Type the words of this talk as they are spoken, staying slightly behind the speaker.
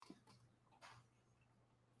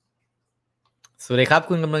สวัสดีครับ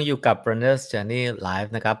คุณกำลังอยู่กับ Runner's Journey Live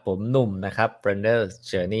นะครับผมหนุ่มนะครับ Runner's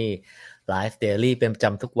Journey Live Daily เป็นประจ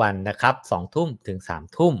ำทุกวันนะครับ2 ทุ่มถึง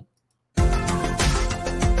3 ทุ่ม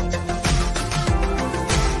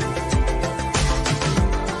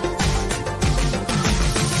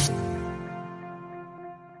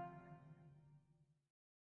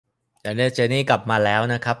Runner's Journey กลับมาแล้ว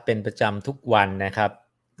นะครับเป็นประจำทุกวันนะครับ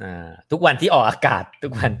ทุกวันที่ออกอากาศทุ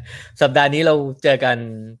กวันสัปดาห์นี้เราเจอกัน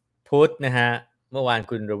พุธนะฮะเมื่อวาน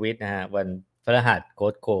คุณรวิทย์นะฮะวันพฤหัสโค้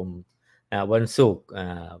ชคมวันศุกร์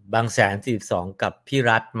บางแสน42กับพี่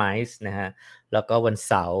รัฐไมซ์นะฮะแล้วก็วัน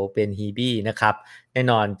เสาร์เป็นฮีบี้นะครับแน่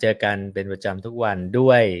นอนเจอกันเป็นประจำทุกวันด้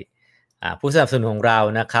วยผู้สนับสนุนของเรา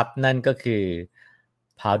นะครับนั่นก็คือ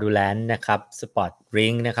พาวดูแลนด์นะครับสปอร์ตดริ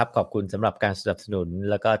งก์นะครับขอบคุณสำหรับการสนับสนุน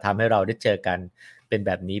แล้วก็ทำให้เราได้เจอกันเป็นแ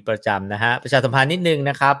บบนี้ประจำนะฮะประชาสัมพันธ์นิดนึง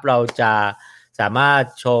นะครับเราจะสามารถ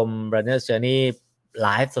ชม Runner's Journey ไล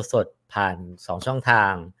ฟ์สดๆผ่าน2ช่องทา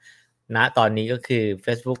งนะตอนนี้ก็คือ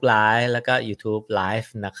Facebook Live แล้วก็ YouTube Live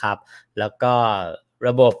นะครับแล้วก็ร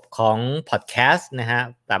ะบบของ Podcast นะฮะ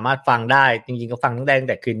สามารถฟังได้จริงๆก็ฟังตั้ง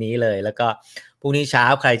แต่คืนนี้เลยแล้วก็พรุ่งนี้เช้า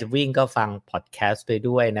ใครจะวิ่งก็ฟัง Podcast ไป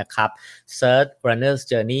ด้วยนะครับ Search Runner's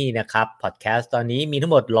Journey นะครับ Podcast ตอนนี้มีทั้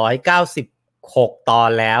งหมด196ตอน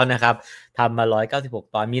แล้วนะครับทำมา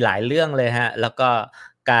196ตอนมีหลายเรื่องเลยฮะแล้วก็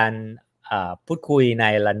การพูดคุยใน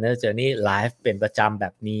Runner's Journey Live เป็นประจำแบ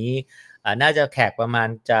บนี้น่าจะแขกประมาณ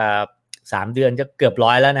จะ3 เดือนจะเกือบ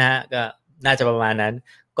100แล้วนะฮะก็น่าจะประมาณนั้น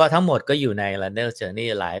ก็ทั้งหมดก็อยู่ใน Runner's Journey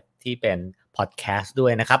Live ที่เป็น Podcast ด้ว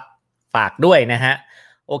ยนะครับฝากด้วยนะฮะ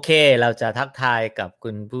โอเคเราจะทักทายกับคุ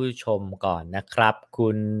ณผู้ชมก่อนนะครับคุ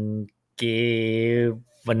ณกี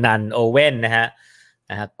วนันท์โอเว่นนะฮะ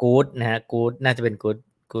กู๊ดนะฮะกู๊ดน่าจะเป็น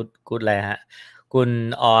กู๊ดอะไรฮะคุณ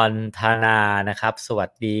ออนธนานะครับสวัส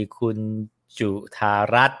ดีคุณจุธา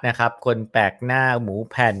รัตน์นะครับคนแปลกหน้าหมู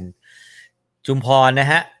แผ่นจุมพรนะ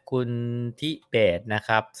ฮะคุณทิเบตนะค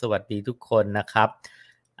รับสวัสดีทุกคนนะครับ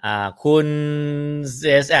คุณ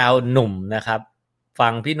CSL หนุ่มนะครับฟั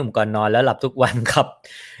งพี่หนุ่มก่อนนอนแล้วหลับทุกวันครับ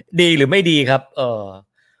ดีหรือไม่ดีครับ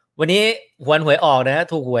วันนี้หวยออกนะฮะ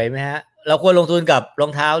ถูกหวยไหมฮะเราควรลงทุนกับรอ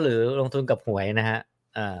งเท้าหรือลงทุนกับหวยนะฮะ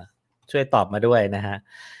ช่วยตอบมาด้วยนะฮะ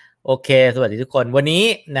โอเคสวัสดีทุกคนวันนี้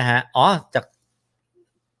นะฮะจาก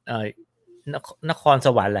นครส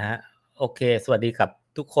วรรค์แหละฮะโอเคสวัสดีกับ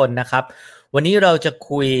ทุกคนนะครับวันนี้เราจะ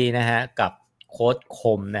คุยนะฮะกับโค้ชค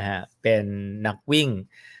มนะฮะเป็นนักวิ่ง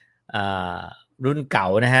รุ่นเก่า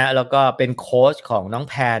นะฮะแล้วก็เป็นโค้ชของน้อง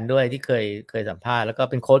แพนด้วยที่เคยสัมภาษณ์แล้วก็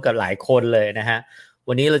เป็นโค้ชกับหลายคนเลยนะฮะ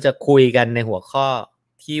วันนี้เราจะคุยกันในหัวข้อ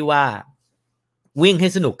ที่ว่าวิ่งให้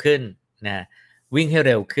สนุกขึ้นนะวิ่งให้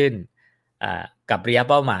เร็วขึ้นกับระยะ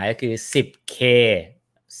เป้าหมายก็คือ 10K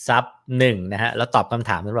Sub1 นะฮะแล้วตอบคำ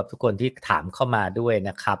ถามสำหรับทุกคนที่ถามเข้ามาด้วย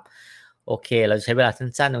นะครับโอเคเราใช้เวลา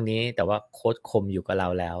สั้นๆตรงนี้แต่ว่าโค้ชคมอยู่กับเรา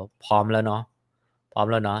แล้วพร้อมแล้วเนาะ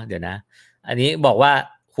เดี๋ยวนะอันนี้บอกว่า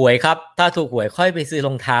หวยครับถ้าถูกหวยค่อยไปซื้อร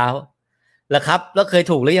องเท้าแล้วครับแล้วเคย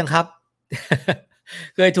ถูกหรือยังครับ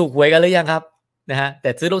เคยถูกหวยกันหรือยังครับนะฮะแต่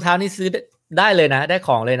ซื้อรองเท้านี่ซื้อได้เลยนะได้ข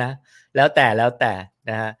องเลยนะแล้วแต่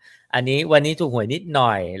นะฮะอันนี้วันนี้ถูกหวยนิดห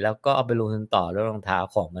น่อยแล้วก็เอาไปลงทุนต่อแล้วรองเท้า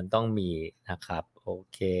ของมันต้องมีนะครับโอ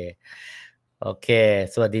เค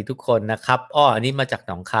สวัสดีทุกคนนะครับอันนี้มาจากห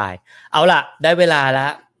นองคายเอาล่ะได้เวลาแล้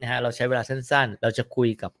วนะฮะเราใช้เวลาสั้นๆเราจะคุย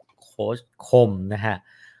กับโค้ชคมนะฮะ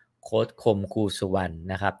โค้ชคมครูสุวรรณ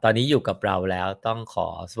นะครับตอนนี้อยู่กับเราแล้วต้องขอ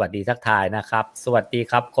สวัสดีทักทายนะครับสวัสดี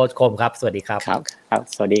ครับโค้ชคมครับสวัสดีครับครับ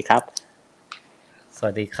สวัสดีครับส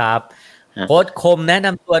วัสดีครับโค้ชคมแนะน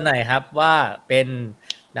ำตัวหน่อยครับว่าเป็น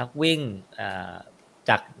นักวิ่ง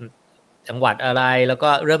จากจังหวัดอะไรแล้วก็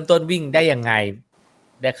เริ่มต้นวิ่งได้ยังไง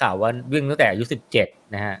ได้ข่าวว่าวิ่งตั้งแต่อายุ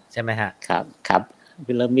17นะฮะใช่ไหมฮะครับ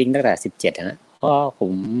เริ่มวิ่งตั้งแต่17นะเพราะผ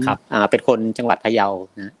มเป็นคนจังหวัดพะเยา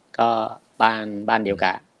นะก็บ้านเดียว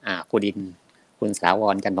กับครูดินคุณสาว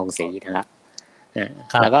รกันทองศรีนะครับ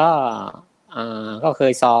แล้วก็เค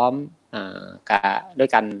ยซ้อมกับด้วย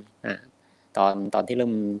กันตอนที่เ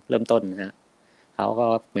ริ่มต้นนะเขาก็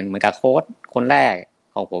เหมือนกับโค้ชคนแรก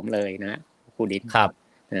ของผมเลยนะครูดินครับ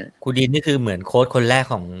ครูดินนี่คือเหมือนโค้ชคนแรก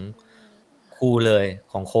ของครูเลย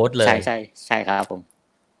ของโค้ชเลยใช่ครับผม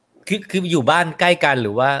คืออยู่บ้านใกล้กันห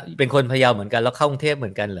รือว่าเป็นคนพะเยาเหมือนกันแล้วเข้ากรุงเทพเหมื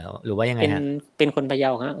อนกันเหรอหรือว่ายังไงฮะเป็นคนพะเย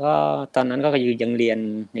าฮะก็ตอนนั้นก็ยังเรีย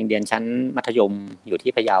นชั้นมัธยมอยู่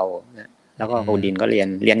ที่พะเยานะแล้วก็ครูดินก็เรีย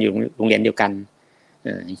นอยู่โรงเรียนเดียวกัน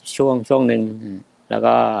ช่วงนึงแล้ว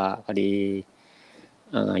ก็พอดี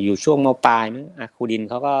อยู่ช่วงม.ปลายมั้งครูดิน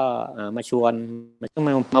เขาก็มาชวน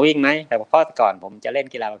มาวิ่งไหมแต่เพราะก่อนผมจะเล่น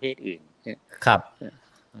กีฬาประเภทอื่นครับ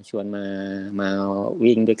ชวนมา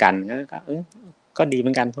วิ่งด้วยกันก็ ก็ดีเห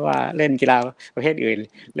มือนกันเพราะว่าเล่นกีฬาประเภทอื่น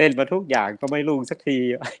เล่นมาทุกอย่างก็ไม่รุ่งสักที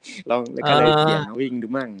ลองก็เลยเปลี่ยนมาวิ่งดู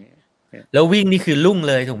มั่งแล้ววิ่งนี่คือรุ่ง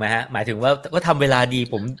เลยถูกไหมฮะหมายถึงว่าก็ทำเวลาดี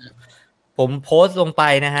ผมโพสต์ลงไป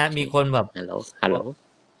นะฮะมีคนแบบ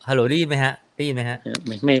ฮัลโหลได้ยินไหมฮะไ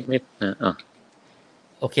ม่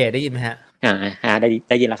โอเคได้ยินไหมฮะไ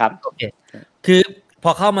ด้ยินแล้วครับโอเคคือพ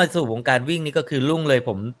อเข้ามาสู่วงการวิ่งนี่ก็คือรุ่งเลย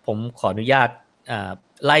ผมขออนุญาต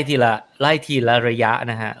ไล่ทีละระยะ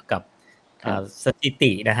นะฮะกับสถิ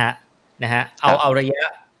ตินะฮะเอาระยะ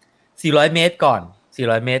400เมตรก่อน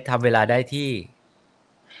400เมตรทำเวลาได้ที่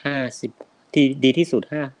50ที่ดีที่สุด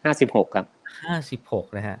56ครับ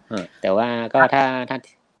56นะฮะแต่ว่าก็ถ้า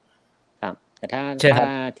ครับแต่ถ้า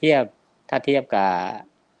เทียบกับ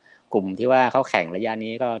กลุ่มที่ว่าเขาแข่งระยะ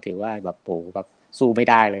นี้ก็ถือว่าแบบโอ้แบบสู้ไม่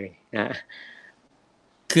ได้เลยนะ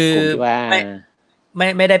คือว่า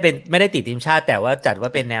ไม่ได้ติดทีมชาติแต่ว่าจัดว่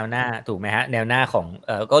าเป็นแนวหน้าถูกไหมฮะแนวหน้าของ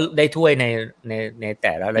ก็ได้ถ้วยในแ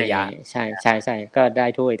ต่ละระยะใช่ก็ได้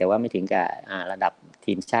ถ้วยแต่ว่าไม่ถึงกับระดับ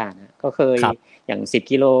ทีมชาตินะก็เคยอย่าง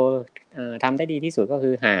10กิโลทำได้ดีที่สุดก็คื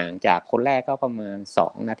อห่างจากคนแรกก็ประมาณ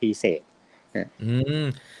2นาทีเศษ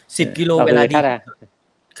10กิโลเวลาดี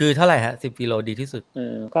คือเท่าไหร่ฮะ10กิโลดีที่สุด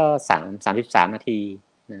ก็33นาที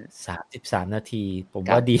นะ33นาทีผม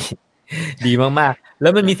ว่าดีมากๆแล้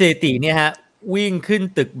วมันมีสถิติเนี่ยฮะวิ่งขึ้น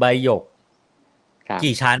ตึกใบหยก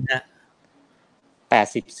กี่ชั้นฮะ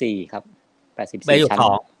84ครับ84ใบหยก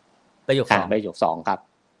2ใบหยก2ครับ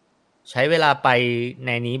ใช้เวลาไปใน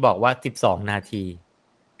นี้บอกว่า12นาที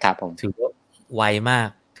ครับผมถือว่าไวมา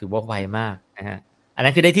กนะฮะอัน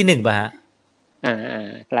นั้นคือได้ที่1ป่ะฮะ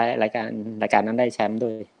รายการนั้นได้แชมป์ด้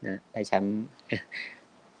วยนะได้แชมป์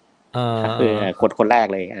คือคนแรก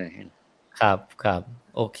เลยครับ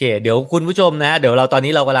โอเคเดี๋ยวคุณผู้ชมนะเดี๋ยวตอน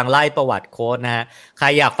นี้เรากำลังไล่ประวัติโค้ชนะฮะใคร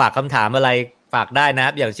อยากฝากคำถามอะไรฝากได้นะค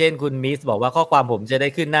รับอย่างเช่นคุณมิสบอกว่าข้อความผมจะได้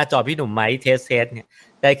ขึ้นหน้าจอพี่หนุ่มไหมเทสเนี่ย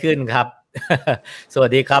ได้ขึ้นครับ สวัส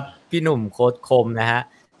ดีครับพี่หนุ่มโค้ชคมนะฮะ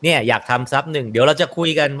เนี่ยอยากทำซับ1เดี๋ยวเราจะคุย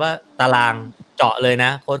กันว่าตารางเจาะเลยน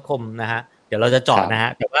ะโค้ชคมนะฮะเดี๋ยวเราจะเจาะนะฮะ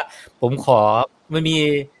แต่ว่าผมขอมัน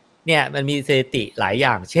มีสถิติหลายอ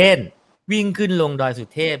ย่างเช่นวิ่งขึ้นลงดอยสุ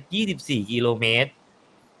เทพ24กิโลเมตร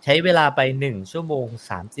ใช้เวลาไป1ชั่วโมง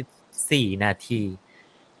34นาที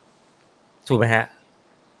ถูกไหมฮะ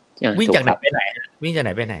วิ่งจากไหนไปไหน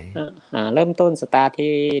เริ่มต้นสตาร์ท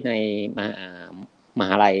ที่ในมห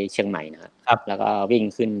าลัยเชียงใหม่นะครับแล้วก็วิ่ง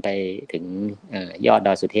ขึ้นไปถึงยอดด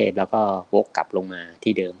อยสุเทพแล้วก็วกกลับลงมา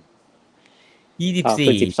ที่เดิม24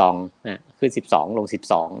ขึ้น12ขึ้น12ลง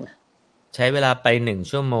12ใช้เวลาไป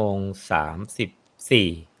1ชั่วโมง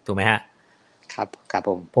34ถูกไหมฮะครับ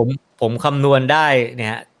ผมคำนวณได้เนี่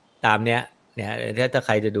ยตามเนี้ยถ้าใค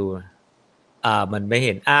รจะดูมันไม่เ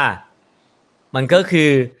ห็นมันก็คื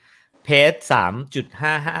อเพจ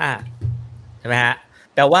 3.55 ใช่ไหมฮะ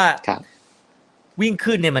แต่ว่าวิ่ง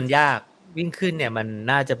ขึ้นเนี่ยมันยากวิ่งขึ้นเนี่ยมัน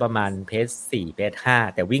น่าจะประมาณเพจ4เพจ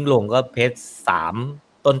5แต่วิ่งลงก็เพจ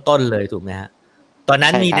3ต้นเลยถูกไหมฮะตอนนั้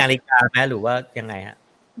นมีนาฬิกาไหมหรือว่ายังไงฮะ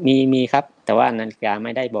มีครับแต่ว่านาฬิกาไ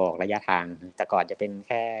ม่ได้บอกระยะทางแต่ก่อนจะเป็นแ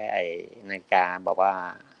ค่นาฬิกาบอกว่า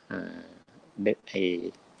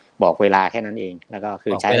บอกเวลาแค่นั้นเองแล้วก็คื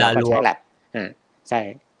อใช้แลบใช่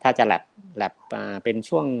ถ้าจะแลบเป็น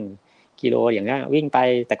ช่วงกิโลอย่างนี้วิ่งไป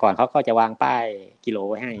แต่ก่อนเขาก็จะวางป้ายกิโล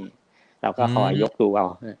ไว้ให้เราก็คอยยกดูเอา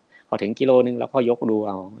พอถึงกิโลนึงเราก็ยกดูเ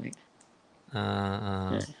อา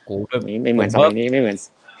ไม่เหมือนสมัยนี้ไม่เหมือน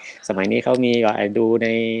สมัยนี้เขามีก็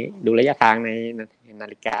ดูระยะทางในนา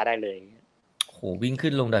ฬิกาได้เลยโหวิ่ง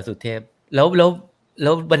ขึ้นลงดอยสุเทพแล้ว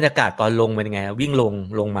บรรยากาศตอนลงเป็นยังไงวิ่ง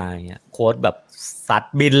ลงมาอย่างเงี้ยโค้ชแบบซัด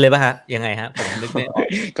บินเลยป่ะฮะยังไงฮะผมนึกไม่ออก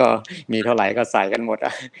ก็มีเท่าไหร่ก็ใส่กันหมด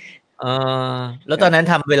แล้วตอนนั้น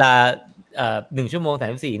ทำเวลา1ชั่วโมง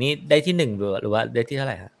34นี่ได้ที่1หรือว่าได้ที่เท่าไ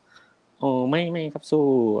หร่ฮะโอ้ไม่ครับสู้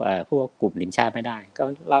พวกกลุ่มลินชาติไม่ได้ก็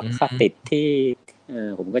เราติดที่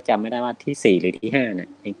ผมก็จำไม่ได้ว่าที่4หรือที่5เนี่ย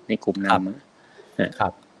ในกลุ่มนำครั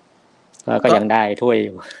บก็ยังได้ถ้วยอ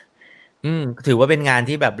ยู่ถือว่าเป็นงาน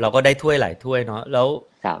ที่แบบเราก็ได้ถ้วยหลายถ้วยเนาะแล้ว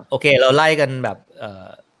โอเคเราไล่กันแบบ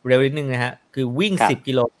เร็วนิดนึงนะฮะคือวิ่ง10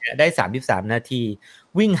กิโลเนี่ยได้33นาที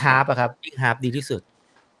วิ่งฮาล์ฟอะครับวิ่งฮาล์ฟดีที่สุด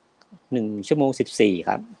1ชั่วโมง14ค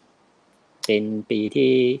รับเป็นปี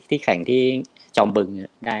ที่แข่งที่จอมบึง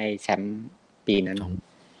ได้แชมป์ปีนั้น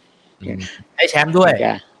ได้แชมป์ด้วย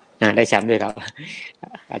ได้แชมป์ด้วยครับ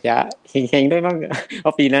อาจจะเฮงๆด้วยมั้งเพร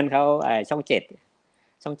าะปีนั้นเขาช่อง7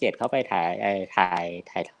เขาไปถ่าย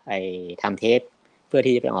ทำเทปเพื่อ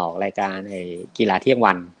ที่จะไปออกรายการกีฬาเที่ยง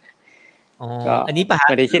วันก็อันนี้ป่ะฮะ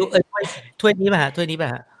ถ้วยนี้ป่ะฮะถ้วยนี้ป่ะ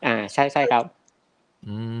ฮะใช่ครับ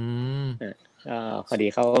พอดี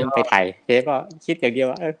เขาไปถ่ายเทปก็คิดอย่างเดียว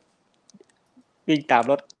ว่าวิ่งตาม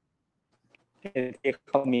รถที่เ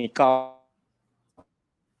ขามีกล้อง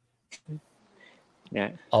น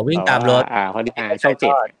ะวิ่งตามรถพอดีช่อง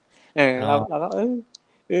7เราก็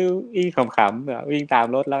วิ่งขำๆแบบวิ่งตาม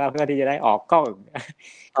รถแล้วก็เพื่อที่จะได้ออกกล้อง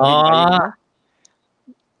วิ่งไป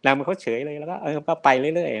แล้วมันเขาเฉยเลยแล้วก็ไปเ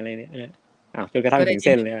รื่อยๆอะไรเนี่ยจนกระทั่งถึงเ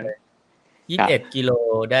ส้นเลย21กิโล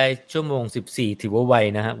ได้ชั่วโมง14ถือว่าไว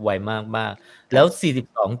นะฮะไวมากๆแล้ว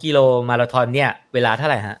42กิโลมาราธอนเนี่ยเวลาเท่า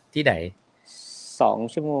ไหร่ฮะที่ไหน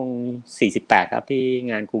2ชั่วโมง48ครับที่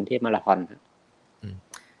งานกรุงเทพมาราธอน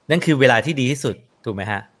นั่นคือเวลาที่ดีที่สุดถูกไหม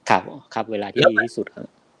ฮะครับเวลาที่ดีที่สุดครับ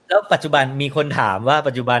แล้วปัจจุบันมีคนถามว่า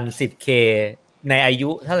ปัจจุบัน 10K ในอายุ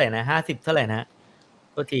เท่าไหร่นะ50เท่าไหร่นะ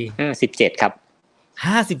โทษที57ครับ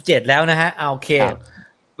57แล้วนะฮะโอเค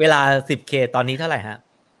เวลา 10K ตอนนี้เท่าไหร่ฮะ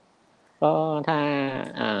ก็ถ้า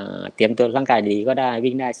เตรียมตัวร่างกายดีก็ได้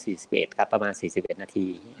วิ่งได้41ครับประมาณ41นาที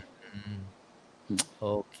โอ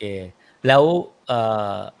เคแล้ว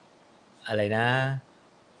อะไรนะ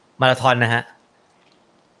มาราธอนนะฮะ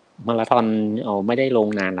มาราธอนไม่ได้ลง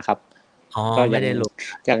นานนะครับก็ไม่ได้ลง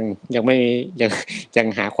ยังไม่ยัง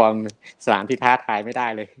หาความสนามที่ท้าทายไม่ได้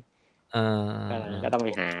เลยก็ต้องไป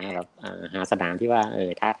หาแบบหาสนามที่ว่า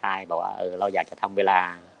ท้าทายบอกว่าเราอยากจะทำเวลา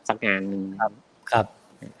สักงานนึงครับ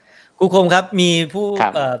ครูคมครับมี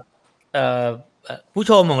ผู้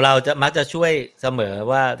ชมของเราจะมักจะช่วยเสมอ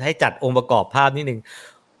ว่าให้จัดองค์ประกอบภาพนิดนึง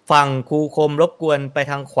ฟังครูคมรบกวนไป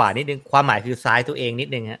ทางขวานิดนึงความหมายคือซ้ายตัวเองนิด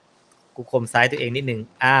นึงฮะครูคมซ้ายตัวเองนิดนึง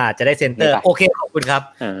จะได้เซนเตอร์โอเคขอบคุณครับ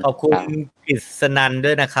ขอบคุณกฤษณันท์ด้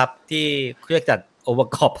วยนะครับที่ช่วยจัดองค์ประ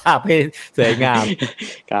กอบภาพให้สวยงาม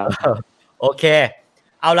ครับโอเค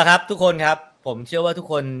เอาละครับทุกคนครับผมเชื่อว่าทุก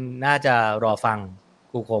คนน่าจะรอฟัง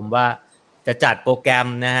ครูคมว่าจะจัดโปรแกรม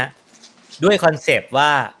นะฮะด้วยคอนเซปต์ว่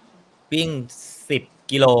าวิ่ง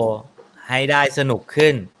10กิโลให้ได้สนุก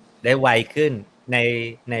ขึ้นได้ไวขึ้น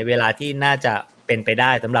ในเวลาที่น่าจะเป็นไปไ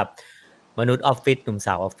ด้สำหรับมนุษย์ออฟฟิศหนุ่มส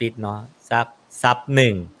าวออฟฟิศเนาะซับ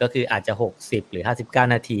1ก็คืออาจจะ60หรือ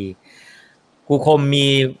59นาทีครูคมมี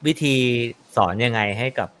วิธีสอนยังไงให้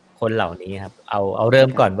กับคนเหล่านี้ครับเอาเริ่ม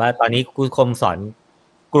ก่อนว่าตอนนี้ครูคมสอน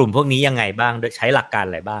กลุ่มพวกนี้ยังไงบ้างโดยใช้หลักการ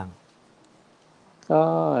อะไรบ้างก็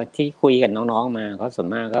ที่คุยกับน้องๆมาเขาส่วน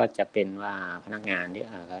มากก็จะเป็นว่าพนักงานที่อ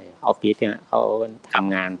อฟฟิศเนี่ยเขาท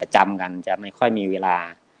ำงานประจำกันจะไม่ค่อยมีเวลา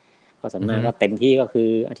ก็ส่วนมากก็เต็มที่ก็คือ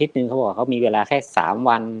อาทิตย์นึงเขาบอกเขามีเวลาแค่3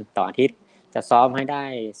วันต่ออาทิตย์จะซ้อมให้ได้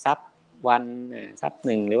ซับวันซับ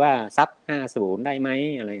1หรือว่าซับ50ได้ไหม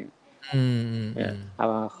อะไรเ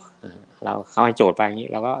ราเขาให้โจทย์ไปอย่างนี้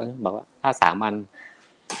เราก็บอกว่าถ้า3วัน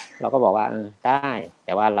เราก็บอกว่าได้แ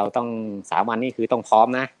ต่ว่าเราต้อง3วันนี่คือต้องพร้อม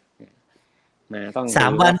นะต้อง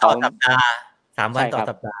3วันต่อสัปดาห์3วันต่อ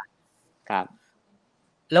สัปดาห์ครับ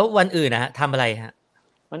แล้ววันอื่นนะฮะทำอะไรฮะ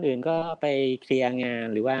วันอื่นก็ไปเคลียร์งาน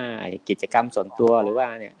หรือว่ากิจกรรมส่วนตัวหรือว่า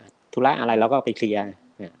เนี่ยธุระอะไรเราก็ไปเคลียร์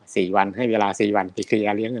4วันให้เวลา4วันไปเคลีย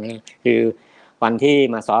ร์เลี้ยงอะไรคือวันที่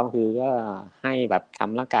มาซ้อมคือก็ให้แบบท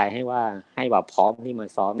ำร่างกายให้แบบพร้อมที่มา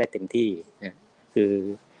ซ้อมได้เต็มที่คือ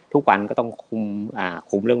ทุกวันก็ต้อง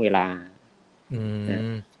คุมเรื่องเวลา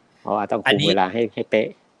เพราะว่าต้องคุมเวลาให้เป๊ะ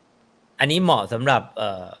อันนี้เหมาะสำหรับ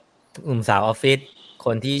หนุ่มสาวออฟฟิศค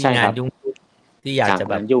นที่งานยุ่งที่อยากจะ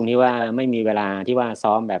แบบยุ่งที่ว่าไม่มีเวลาที่ว่า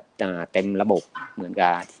ซ้อมแบบเต็มระบบเหมือนกั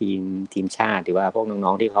บทีมชาติหรือว่าพวกน้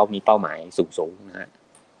องๆที่เขามีเป้าหมายสูงๆนะฮะ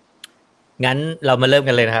งั้นเรามาเริ่ม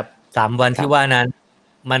กันเลยนะครับ3วันที่ว่านั้น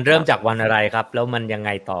มันเริ่มจากวันอะไรครับแล้วมันยังไง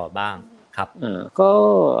ต่อบ้างครับก็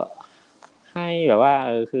ให้แบบว่า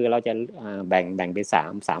คือเราจะแบ่งเป็น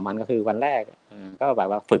3วันก็คือวันแรกก็แบบ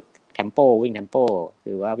ว่าฝึกเทมโปวิ่งเทมโป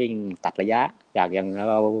คือว่าวิ่งตัดระยะอย่าง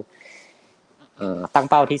เราตั้ง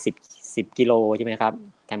เป้าที่10กิโลใช่ไหมครับ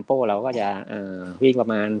เทมโปเราก็จะวิ่งประ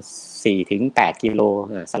มาณ 4-8 กิโล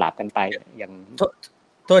สลับกันไปอย่าง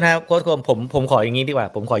โทษนะครับโค้ชผมขออย่างนี้ดีกว่า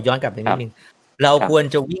ผมขอย้อนกลับไปนิดนึงเราควร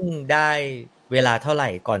จะวิ่งได้เวลาเท่าไหร่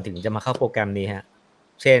ก่อนถึงจะมาเข้าโปรแกรมนี้ฮะ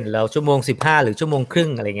เช่นเราชั่วโมง15หรือชั่วโมงครึ่ง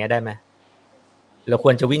อะไรเงี้ยได้ไหมเราค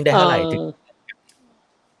วรจะวิ่งได้เท่าไหร่ถึง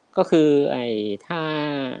ก็คือถ้า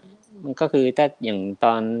มันก็คือถ้าอย่างต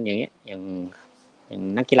อนอย่างเงี้ยอย่าง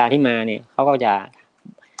นักกีฬาที่มาเนี่ยเขาก็จะ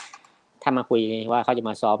ถ้ามาคุยว่าเขาจะ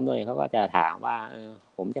มาซ้อมด้วยเขาก็จะถามว่า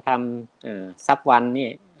ผมจะทำซับวันนี่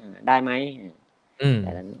ได้ไหมแ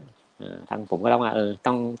ต่ทางผมก็ต้องว่า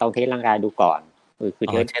ต้องเทสร่างกายดูก่อนคือ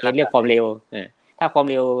เทสเรียกความเร็วถ้าความ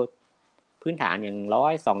เร็วพื้นฐานอย่าง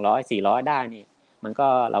100 200 400ได้นี่มันก็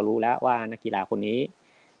เรารู้แล้วว่านักกีฬาคนนี้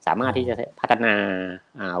สามารถที่จะพัฒนา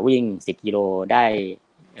วิ่ง10กิโลได้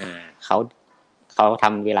เขาท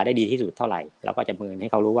ำเวลาได้ดีที่สุดเท่าไหร่เราก็จะประเมินให้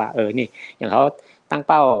เขารู้ว่านี่อย่างเขาตั้ง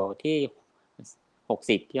เป้าที่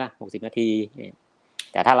60ใช่ป่ะ60นาที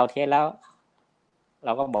แต่ถ้าเราเทสแล้วเร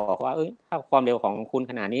าก็บอกว่าถ้าความเร็วของคุณ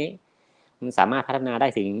ขนาดนี้มันสามารถพัฒนาได้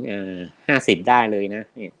ถึง50ได้เลยนะ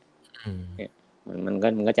เนี่ย มัน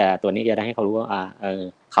ก็จะตัวนี้จะได้ให้เขารู้ว่า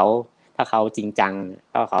เขาถ้าเขาจริงจัง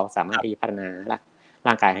ก็เขาสามารถที่พัฒนา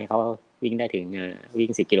ร่างกายให้เขาวิ่งได้ถึงวิ่ง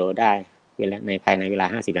10 กิโลได้ในภายในเวลา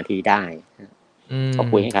50 นาทีได้ก็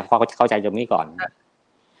คุยให้ครับเข้าใจตรงนี้ก่อน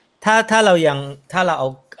ถ้าเรา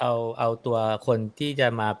เอาตัวคนที่จะ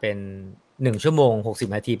มาเป็น1 ชั่วโมง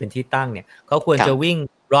60 นาทีเป็นที่ตั้งเนี่ยเขาควรจะวิ่ง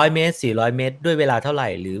100 เมตร400 เมตรด้วยเวลาเท่าไหร่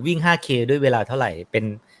หรือวิ่ง 5K ด้วยเวลาเท่าไหร่เ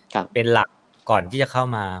ป็นหลักก่อนที่จะเข้า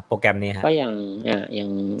มาโปรแกรมนี้ครับก็อย่าง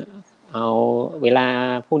เอาเวลา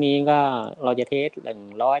พวกนี้ก็เราจะเทส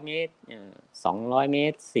100 เมตร200 เม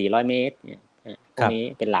ตร400 เมตรเนี่ยพวกนี้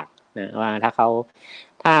เป็นหลักนะว่า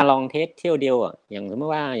ถ้าลองเทสเที่ยวเดียวอย่างสมม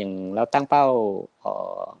ติว่าอย่างเราตั้งเป้า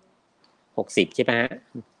60ใช่ไหมฮะ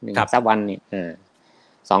1 Sub1เนี่ย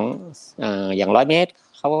อย่าง100 เมตร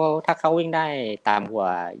ถ้าเขาวิ่งได้ตามกว่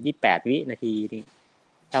า28 วินาทีนี่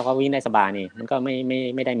ถ้าเขาวิ่งได้สบายนี่มันก็ไ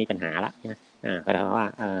ม่ได้มีปัญหาละนะก็แปลว่า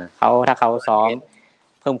ถ้าเขาซ้อม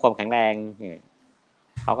เพิ่มความแข็งแรงเนี่ย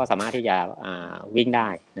เขาก็สามารถที่จะวิ่งได้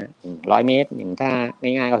นะ100 เมตรอย่างถ้าง่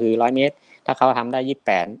ายๆก็คือ100 เมตรถ้าเขาทำได้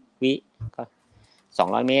28 วิก็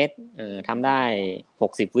200 เมตรทำได้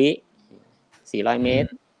60 วิ400 เมตร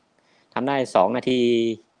ทำได้2 นาที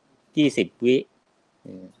20 วิ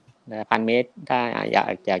1,000 เมตรถ้าอ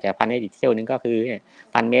ยากจะพันให้อีกเที่ยวนึงก็คือ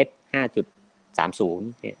1,000 เมตร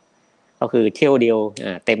 5.30 เนี่ยก็คือเที่ยวเดียว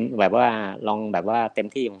เต็มแบบว่าลองแบบว่าเต็ม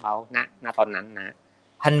ที่ของเขาณตอนนั้นนะ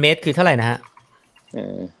1,000 เมตรคือเท่าไหร่นะฮะ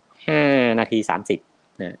5 นาที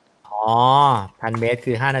 30นะ1,000 เมตร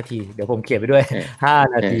คือ5 นาทีเดี๋ยวผมเขียนไปด้วย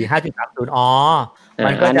5 นาที 5.30มั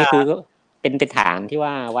นก็จะคือเป็นฐานที่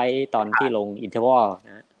ว่าไว้ตอนที่ลงอินเทอร์วัลน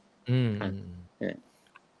ะ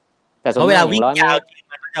แต่เวลาวิ่งยาว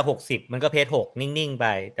มันก็จะ60มันก็เพจ6นิ่งๆไป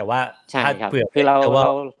แต่ว่าถ้าเผื่อคือเร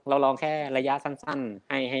าลองแค่ระยะสั้นๆ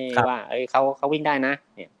ให้ว่าเขาวิ่งได้นะ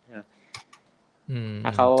เนี่ยถ้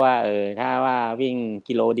าเขาว่าถ้าว่าวิ่ง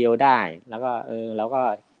กิโลเดียวได้แล้วก็แล้วก็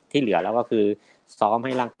ที่เหลือแล้วก็คือซ้อมใ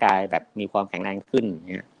ห้ร่างกายแบบมีความแข็งแรงขึ้น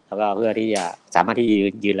เนี่ยแล้วก็เพื่อที่จะสามารถที่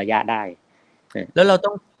ยืนระยะได้แล้วเราต้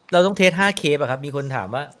องเทส 5K ป่ะครับมีคนถาม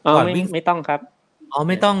ว่าก่อนวิ่งไม่ต้องครับ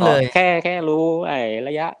ไม่ต้องเลยแค่รู้ร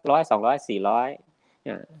ะยะ100 200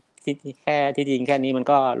 400ที่จริงแค่นี้มัน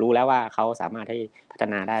ก็รู้แล้วว่าเขาสามารถให้พัฒ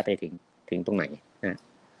นาได้ไปถึงตรงไหน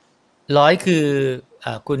100คือ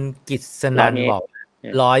คุณกิษณันท์บอก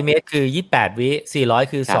100 เมตรคือ28 วิ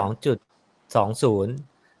400คือ2.20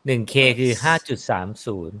 1K คือ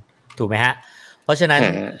 5.30 ถูกไหมฮะเพราะฉะนั้น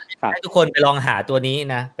ให้ทุกคนไปลองหาตัวนี้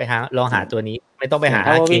นะลองหาตัวนี้ไม่ต้องไปหา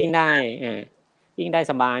 5K วิ่งได้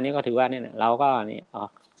สบายนี่ก็ถือว่าเนี่ยเราก็นี่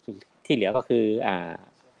ที่เหลือก็คือ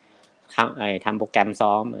ทำโปรแกรม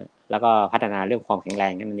ซ้อมแล้วก็พัฒนาเรื่องความแข็งแร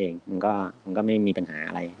งนั่นเองมันก็ไม่มีปัญหา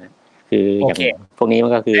อะไรนะคืออย่างพวกนี้มั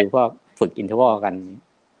นก็คือพวกฝึกอินเทอร์วัลกัน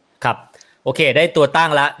ครับโอเคได้ตัวตั้ง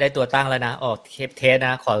แล้วนะเทสน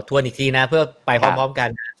ะขอทวนอีกทีนะเพื่อไปพร้อมๆกัน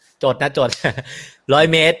จด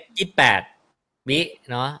100 เมตร28 วิ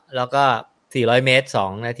เนาะแล้วก็400 เมตร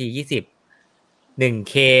2 นาที 20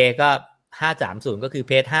 1K ก็530ก็คือเ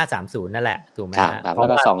พจ530นั่นแหละถูกไหมครับแล้ว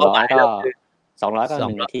ก็200ก็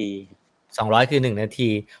1 นาที200คือ1 นาที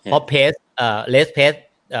เพราะเพจเลสเ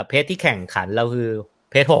พจที่แข่งขันเราคือ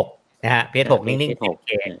เพจ6นะฮะเพจ6นิ่งๆ 10K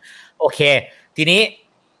โอเคทีนี้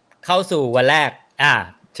เข้าสู่วันแรก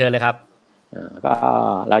เชิญเลยครับก็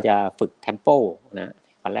เราจะฝึกเทมโปนะ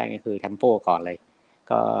วันแรกนี่คือเทมโปก่อนเลย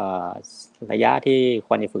ก็ระยะที่ค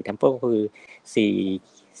วรจะฝึกเทมโปก็คือ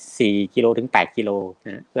4 กิโลถึง 8 กิโลน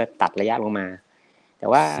ะเพื่อตัดระยะลงมาแต่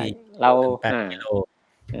ว่าเรา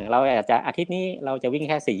อาจจะอาทิตย์นี้เราจะวิ่งแ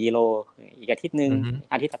ค่4 กิโลอีกอาทิตย์นึง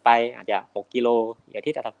อาทิตย์ถัดไปอาจจะ6 กิโลอีกอาทิ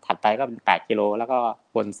ตย์ถัดไปก็เป็น8 กิโลแล้วก็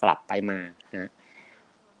วนสลับไปมานะ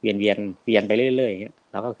เวียนไปเรื่อย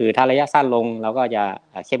ๆแล้วก็คือถ้าระยะสั้นลงเราก็จะ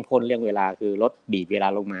เข้มข้นเรื่องเวลาคือลดบีบเวลา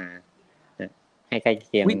ลงมาให้ใกล้เ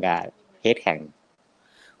คียงกับเฮดแข่ง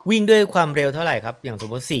วิ่งด้วยความเร็วเท่าไหร่ครับอย่างสม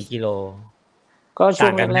มติ4 กิโลก็ช่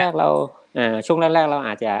วงแรกๆเราอ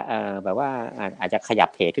าจจะแบบว่าอาจจะขยับ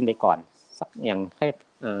เพจขึ้นไปก่อนสักอย่างแค่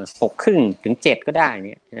6 ครึ่งถึง7ก็ได้เ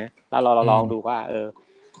นี่ยนะแล้วเราลองดูว่า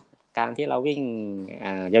การที่เราวิ่ง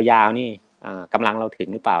ยาวๆนี่กำลังเราถึง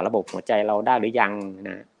หรือเปล่าระบบหัวใจเราได้หรือยังน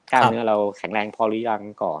ะกล้ามเนื้อเราแข็งแรงพอหรือยัง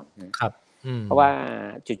ก่อนครับเพราะว่า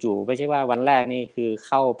จู่ๆไม่ใช่ว่าวันแรกนี่คือเ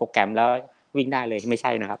ข้าโปรแกรมแล้ววิ่งได้เลยไม่ใ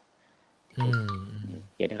ช่นะครับ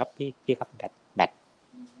เดี๋ยวนะครับพี่ครับแบ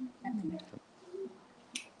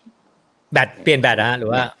ตเปลี่ยนแบตนะฮะหรือ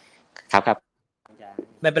ว่าครับ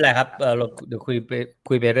ไม่เป็นไรครับเราเดี๋ยว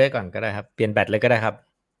คุยไปเรื่อยก่อนก็ได้ครับเปลี่ยนแบตเลยก็ได้ครับ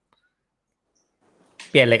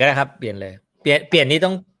เปลี่ยนเลยก็ได้ครับเปลี่ยนเลยเปลี่ยนนี่ต้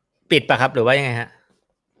องปิดป่ะครับหรือว่ายังไงฮะ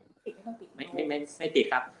ไม่ปิด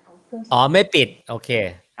ครับไม่ปิดโอเค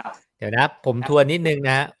เดี๋ยวนะผมทวนนิดนึงน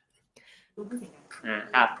ะ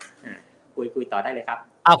ครับคุยต่อได้เลยครับ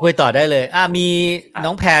คุยต่อได้เลยมีน้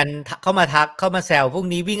องแพนเข้ามาทักเข้ามาแซวพรุ่ง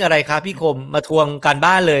นี้วิ่งอะไรครับพี่คมมาทวงการ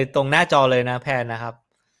บ้านเลยตรงหน้าจอเลยนะแพนนะครับ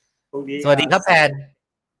สวัสดีครับแพน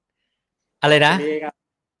อะไรนะวันนี้ครับ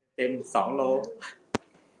เต็ม2 โล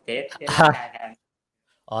เทสร่างกายแทน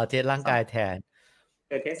เทสร่างกายแทน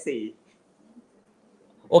เทส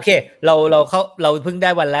4โอเคเราเพิ่งได้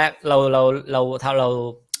วันแรกเร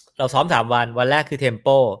าซ้อม3 วันแรกคือเทมโป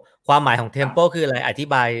ความหมายของเทมโปคืออะไรอธิ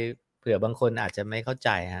บายเผื่อบางคนอาจจะไม่เข้าใจ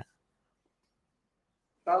ฮะ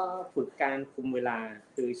ก็ฝึกการคุมเวลา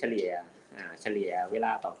คือเฉลี่ยเวล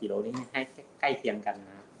าต่อกิโลนี่ให้ใกล้เคียงกัน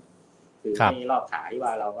นะคือไม่รอบขาที่ว่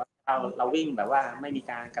าเราวิ่งแบบว่าไม่มี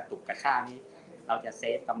การกระตุกกระชากนี่เราจะเซ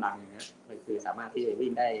ฟกำลังนะคือสามารถที่จะวิ่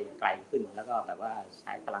งได้ไกลขึ้นแล้วก็แบบว่าใ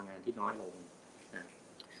ช้พลังงานที่น้อยลงนะ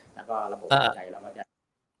แล้วก็ระบบหัวใจเราก็จะ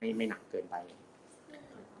ไม่หนักเกินไป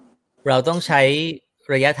เราต้องใช้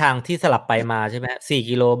ระยะทางที่สลับไปมาใช่ไหม4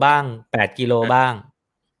 กิโลบ้าง8 กิโลบ้าง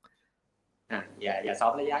อย่าซ้อ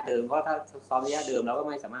มระยะเดิมเพราะถ้าซ้อมระยะเดิมเราก็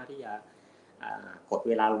ไม่สามารถที่จะกด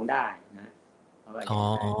เวลาลงได้นะ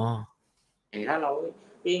อย่างถ้าเรา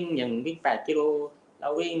วิ่ง8 กิโลเรา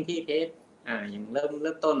วิ่งที่เพจอย่างเ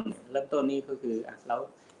ริ่มต้นนี่ก็คือเรา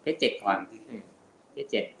เพจ7ก่อนเพจ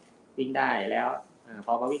7วิ่งได้แล้วพ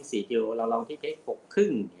อมาวิ่ง4 กิโลเราลองที่เพจ6 ครึ่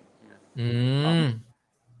ง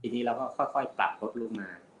ทีนี้เราก็ค่อยๆปรับลดลงมา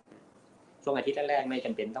ช่วงอาทิตย์แรกไม่จ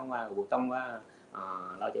ำเป็นต้องว่า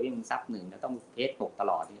เราจะวิ่งซับ1แล้วต้องเพจ6ต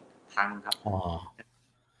ลอดเนี่ยพังครับ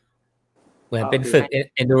เหมือนเป็นฝึก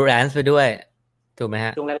endurance ไปด้วยถูกไหมฮ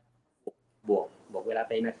ะช่วงแรกบวกเวลาไ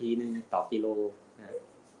ปนาทีนึงต่อกิโล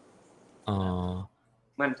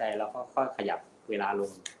มั่นใจแล้วก็ค่อยขยับเวลาล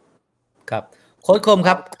งครับโค้ชคมค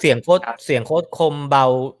รับเสียงโค้ชคมเบ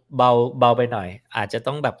าไปหน่อยอาจจะ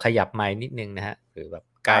ต้องแบบขยับไมค์นิดนึงนะฮะหรือแบบ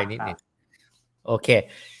ใกล้นิดนึงโอเค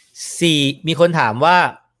มีคนถามว่า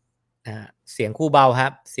เสียงครูเบาครั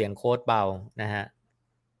บเสียงโค้ชเบานะฮะ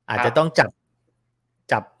อาจจะต้อง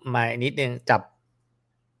จับไมค์นิดนึงจับ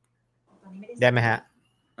ได้ไหมฮะ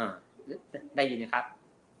ได้ยินครับ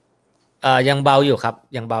ยังเบาอยู่ครับ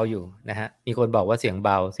ยังเบาอยู่นะฮะมีคนบอกว่าเสียงเบ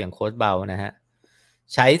าเสียงโค้ชเบานะฮะ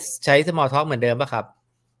ใช้ small talk เหมือนเดิมป่ะครับ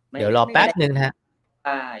เดี๋ยวรอแป๊บนึงนะฮะ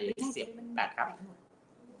เสียบแบตครับ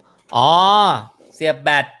เสียบแบ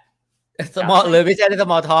ต small เลยไม่ใช่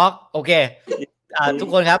small talk โอเคทุก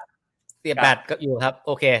คนครับเสียบแบตก็อยู่ครับโ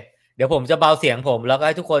อเคเดี๋ยวผมจะเบาเสียงผมแล้วก็ใ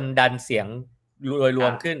ห้ทุกคนดันเสียงโดยรว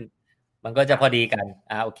มขึ้นมันก็จะพอดีกัน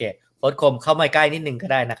โอเคโค้ชคมเข้ามาใกล้นิดนึงก็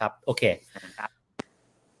ได้นะครับโอเค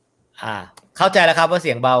เข้าใจแล้วครับว่าเ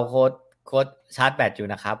สียงเบาโค้ดชาร์จแบตอยู่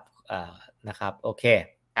นะครับนะครับโอเค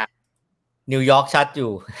นิวยอร์กชัดอ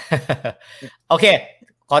ยู่ โอเค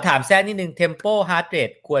ขอถามแทรกนิดนึง Tempo Heart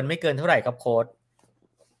Rate ควรไม่เกินเท่าไหร่ครับโค้ด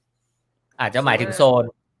อาจจะหมายถึงโซน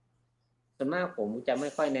ส่วนมากผมจะไม่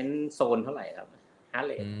ค่อยเน้นโซนเท่าไหร่ครับ Heart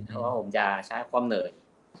Rate เพราะว่าผมจะใช้ความเหนื่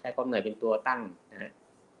อยเป็นตัวตั้งนะฮะ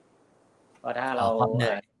เพราะถ้าเรา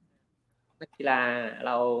นักกีฬาเ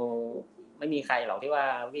ราไม่มีใครหรอกที่ว่า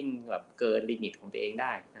วิ่งแบบเกินลิมิตของตัวเองไ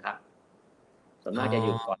ด้นะครับส่วนมากจะห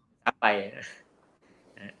ยุดก่อนพักไป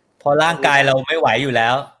พอร่างกายเราไม่ไหวอยู่แล้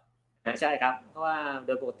วใช่ครับเพราะว่าโด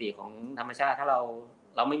ยปกติของธรรมชาติถ้าเร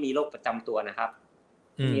าไม่มีโรคประจำตัวนะครับ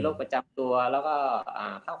มีโรคประจำตัวแล้วก็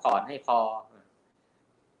พักผ่อนให้พอ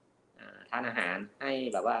ทานอาหารให้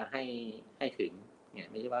แบบว่าให้ถึงเนี่ย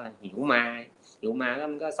ไม่ใช่ว่าหิวมาก็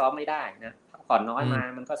มันก็ซ้อมไม่ได้นะพักผ่อนน้อยมา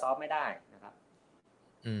มันก็ซ้อมไม่ได้นะครับ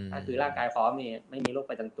ถ้าคือร่างกายพร้อมนี่ไม่มีโรค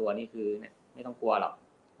ประจำตัวนี่คือเนี่ยไม่ต้องกลัวหรอก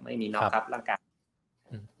ไม่มีน็อกครับร่างกาย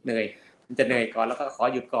เหนื่อยมันจะเหนื่อยก่อนแล้วก็ขอ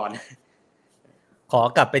หยุดก่อนขอ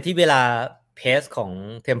กลับไปที่เวลาเพสของ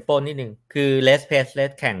เทมโปนิดนึงคือเลสเพสเล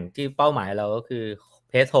สแข่งที่เป้าหมายเราก็คือ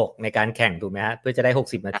เพส6ในการแข่งถูกไหมฮะเพื่อจะได้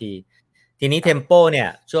60 นาทีทีนี้เทมโปเนี่ย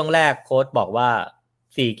ช่วงแรกโค้ชบอกว่า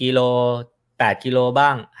4 กิโล8 กิโลบ้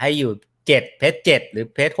างให้อยู่7เพส7หรือ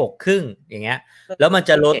เพส6 ครึ่งอย่างเงี้ยแล้วมัน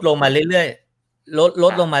จะลดลงมาเรื่อยๆล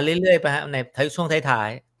ดลงมาเรื่อยๆไปฮะในช่วงท้าย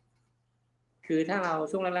ๆคือถ้าเรา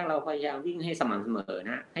ช่วงแรกๆเราพยายามวิ่งให้สม่ำเสมอ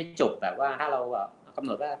นะให้จบแบบว่าถ้าเรากำห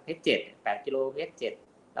นดว่าเพส7 8 กิโลเพส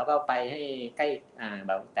7แล้วก็ไปให้ใกล้แ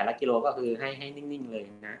บบแต่ละกิโลก็คือให้นิ่งๆเลย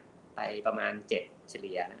นะไปประมาณ7เฉ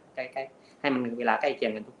ลี่ยนะใกล้ๆให้มันเวลาใกล้เคีย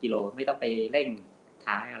งกันทุกกิโลไม่ต้องไปเร่ง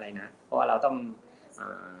ท้ายอะไรนะเพราะว่าเราต้อง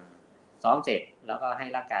ซ้อมเสร็จแล้วก็ให้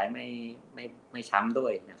ร่างกายไม่ช้ำด้ว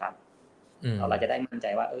ยนะครับเราจะได้มั่นใจ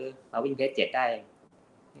ว่าเราวิ่งเพส7ได้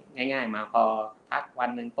ง่ายๆมาพอพักวั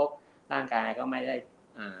นนึงปุ๊บร่างกายก็ไม่ได้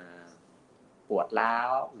ปวดร้า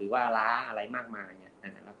วหรือว่าล้าอะไรมากมายเนี่ย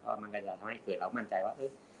แล้วก็มันก็จะทำให้เกิดเรามั่นใจว่า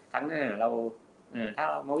ครั้งหน้าเราถ้า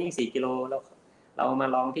เรามาวิ่ง4 กิโลเรามา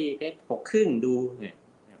ลองที่เพจ6 ครึ่งดูเนี่ย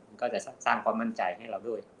มันก็จะสร้างความมั่นใจให้เรา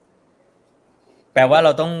ด้วย แปลว่าเร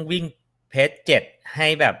าต้องวิ่งเพจ7ให้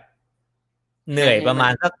แบบเหนื่อยประมา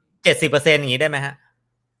ณสัก 70% อย่างนี้ได้ไหมฮะ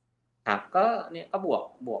ครับก็เนี่ยก็บ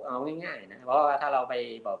วกเอาง่ายๆนะเพราะว่าถ้าเราไป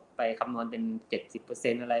บอกไปคำนวณเป็น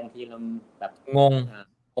 70% อะไรบางทีเราแบบงง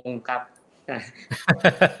ครับ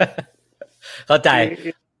เข้าใจคื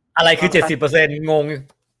ออะไรคือ 70% งง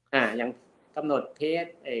อย่างกำหนดเพจ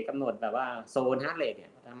กำหนดแบบว่าโซนฮาร์ทเรทเนี่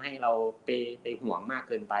ยทำให้เราไปห่วงมาก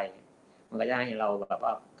เกินไปมันก็จะให้เราแบบว่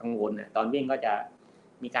ากังวลตอนวิ่งก็จะ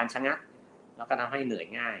มีการชะงักแล้วก็ทำให้เหนื่อย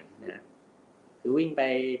ง่ายนะคือวิ่งไป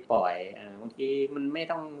ปล่อยบางทีมันไม่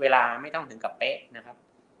ต้องเวลาไม่ต้องถึงกับเป๊ะนะครับ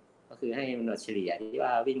ก็คือให้มันเฉลี่ยที่ว่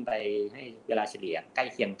าวิ่งไปให้เวลาเฉลี่ยใกล้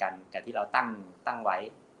เคียงกันกับที่เราตั้งไว้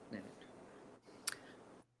นะ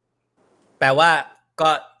แปลว่าก็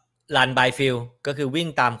run by feel ก็คือวิ่ง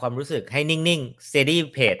ตามความรู้สึกให้นิ่งๆ steady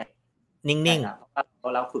pace นิ่งๆเพรา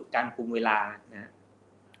ะเราฝึกการคุมเวลานะ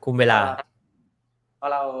คุมเวลาเพรา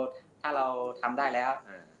ะเราถ้าเราทำได้แล้ว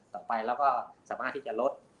ต่อไปเราก็สามารถที่จะล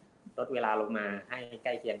ดเวลาลงมาให้ใก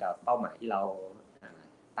ล้เคียงกับเป้าหมายที่เรา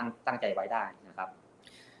ตั้งใจไว้ได้นะครับ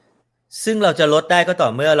ซึ่งเราจะลดได้ก็ต่อ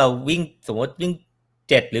เมื่อเราวิ่งสมมติวิ่ง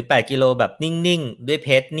7 หรือ 8 กิโลแบบนิ่งๆด้วยเพ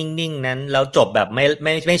จนิ่งๆนั้นแล้วจบแบบ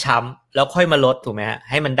ไม่ช้ำแล้วค่อยมาลดถูกไหมฮะ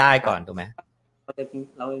ให้มันได้ก่อนถูกไหม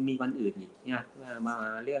เรามีวันอื่นอีกเนี่ยมา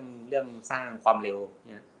เรื่องสร้างความเร็วเ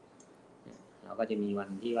นี่ยเราก็จะมีวัน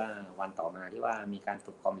ที่ว่าวันต่อมาที่ว่ามีการ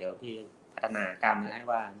ฝึกความเร็วที่พัฒนากล้ามเนื้อให้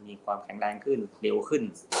ว่ามีความแข็งแรงขึ้นเร็วขึ้น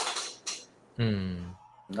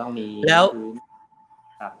ต้องมีแล้ว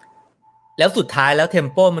ครับ แล้วสุดท้ายแล้วเทม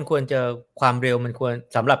โปมันควรจะความเร็วมันควร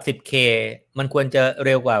สำหรับ 10K มันควรจะเ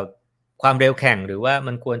ร็วกว่าความเร็วแข่งหรือว่า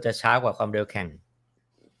มันควรจะช้ากว่าความเร็วแข่ง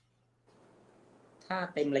ถ้า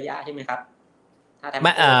เต็มระยะใช่ไหมครับถ้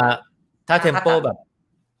าเทมโปแบบ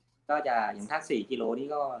ก็จะอย่างถ้า4 กิโลนี่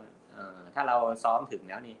ก็ถ้าเราซ้อมถึง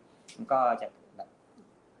แล้วนี่มันก็จะแบบ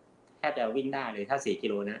แทบจะวิ่งได้เลยถ้า4 กิ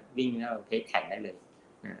โลนะวิ่งแล้วเพจแข่งได้เลย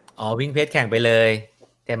วิ่งเพจแข่งไปเลย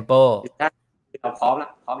เทมโปถ้าเราพร้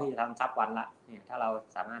อมที่จะทำซับวันละเนี่ยถ้าเรา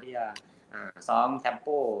สามารถที่จะซ้อมเทมโป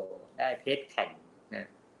ได้เพจแข่งนะ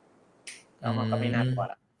แล้วมันก็ไม่น่ากลัว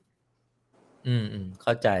ละเ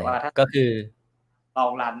ข้าใจก็คือลอ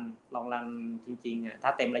งรันจริงๆถ้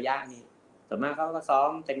าเต็มระยะนี่ส่วนมากเขาก็ซ้อม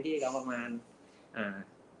เต็มที่ก็ประมาณ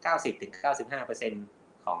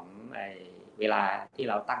90-95% ของเวลาที่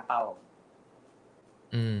เราตั้งเป้า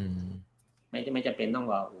ไม่จำเป็นต้อง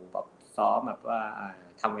ว่าแบบซ้อมแบบว่า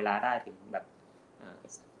ทำเวลาได้ถึงแบบ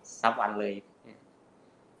ซับวันเลย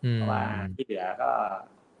เพราะว่าที่เหลือก็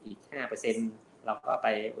อีก 5% เราก็ไป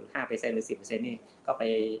 5% หรือ 10% นี่ก็ไป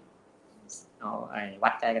เอาวั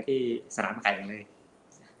ดใจกันที่สนามแข่งเลย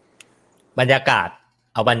บรรยากาศ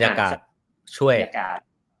เอาบรรยากาศช่วยบรรยากาศ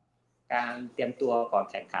การเตรียมตัวก่อน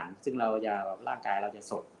แข่งขันซึ่งเราจะร่างกายเราจะ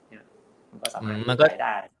สดเนี่ยมันก็สามารถไปไ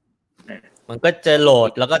ด้มันก็จะโหลด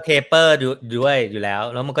แล้วก็เทเปอร์ด้วยอยู่แล้ว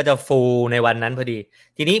มันก็จะฟูลในวันนั้นพอดี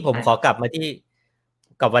ทีนี้ผมขอกลับมาที่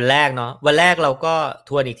กับวันแรกเนาะวันแรกเราก็ท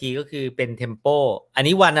วนอีกทีก็คือเป็นเทมโปอัน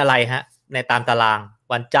นี้วันอะไรฮะในตามตาราง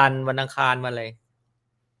วันจันทร์วันอังคารวันอะไร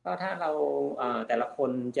ก็ถ้าเราแต่ละค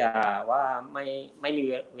นจะว่าไม่มี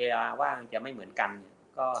เวลาว่างจะไม่เหมือนกัน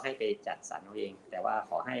ก็ให้ไปจัดสรรเอาเองแต่ว่า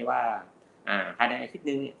ขอให้ว่าภายในอาทิตย์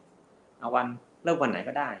นึงเอาวันเริ่มวันไหน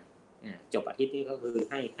ก็ได้จบอาทิตย์นี้ก็คือ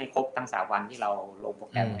ให้ครบทั้ง3 วันที่เราลงโปร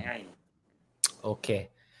แกรมไว้ให้โอเค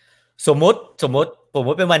สมมุติ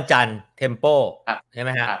เป็นวันจันทร์เทมโปใช่ไหม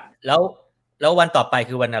ฮะแล้ววันต่อไป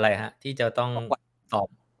คือวันอะไรฮะที่จะต้องตอบ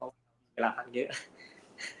เวลาพักเยอะ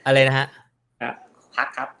อะไรนะฮะพัก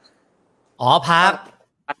ครับพัก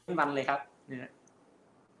วันเลยครับเนี่ย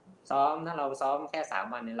ซ้อมถ้าเราซ้อมแค่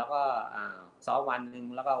3 วันเนี่ยแล้วก็ซ้อมวันนึง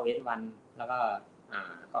แล้วก็เว้นวันแล้วก็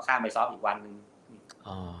ก็ข้ามไปซ้อมอีกวันนึง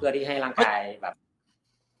เพื่อที่ให้ร่างกายแบบ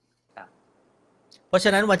เพราะฉ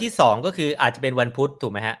ะนั้นวันที่2ก็คืออาจจะเป็นวันพุธถู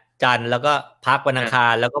กไหมฮะจันทร์แล้วก็พักวันอังคา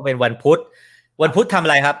รแล้วก็เป็นวันพุธทำอะ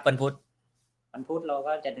ไรครับวันพุธเรา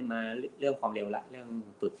ก็จะมาเรื่องความเร็วละเรื่อง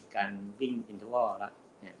ฝึกการวิ่งอินเทอร์วัลละ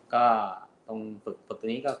เนี่ยก็ตรงฝึกตัว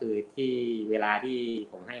นี้ก็คือที่เวลาที่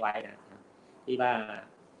ผมให้ไว้นะที่ว่า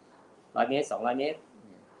100 เมตร200 เมตร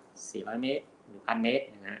400 เมตรหรือ 1,000 เมตร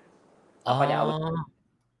นะฮะเราก็จะเอา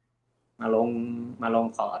มาลง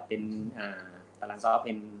คอร์ดเป็นตารางซ้อมเ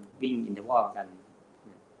ป็นวิ่งอินเทอร์วัลกัน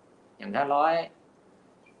อย่างถ้า10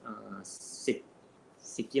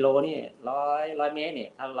 กิโลนี่100 เมตรเนี่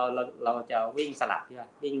ยถ้าเราจะวิ่งสลับที่ว่า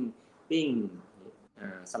วิ่ง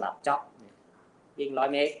สลับจ็อกวิ่ง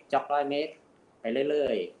100 เมตรจ็อก100 เมตรไปเรื่อ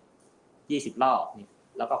ยๆ20 รอบนี่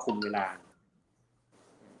แล้วก็คุมเวลา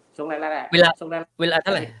ช่วงแรกๆเวลาเท่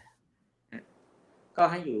าไหร่ก็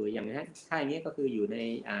ให้อยู่อย่างนี้ถ้าอย่างนี้ก็คืออยู่ใน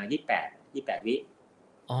28 วิ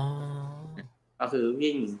ก็คือ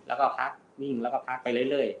วิ่งแล้วก็พัก วิ่งแล้วก็พักไป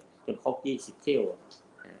เรื่อยๆจนครบ20เที่ยว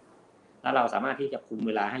แล้วเราสามารถที่จะคุมเ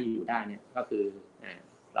วลาให้อยู่ได้เนี่ยก็คือ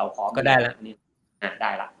เราพร้อมก็ได้แล้วนี่ได้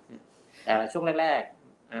ละแต่ช่วงแรก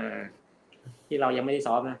ๆที่เรายังไม่ได้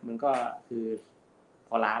ซ้อมนะมันก็คือพ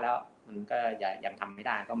อล้าแล้วมันก็ยังทำไม่ไ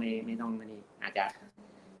ด้ก็ไม่ต้องนี่อาจจะ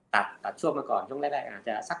ตัดช่วงมาก่อนช่วงแรกๆอาจ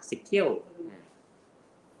จะสัก10เที่ยว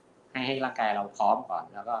ให้ร่างกายเราพร้อมก่อน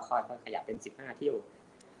แล้วก็ค่อยๆขยับเป็น15เที่ยว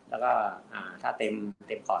แล้วก็ถ้าเต็ม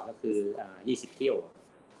พอร์ตก็คือ20เที่ยว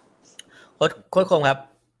โค้ชคงครับ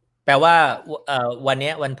แปลว่าวัน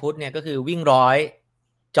นี้วันพุธเนี่ยก็คือวิ่ง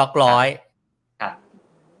100จ็อก100ครับ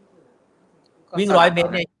วิ่ง100เมต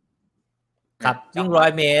รเนี่ยครับวิ่ง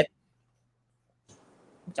100เมตร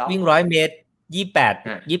วิ่ง100เมตร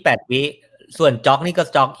28วิส่วนจ็อกนี่ก็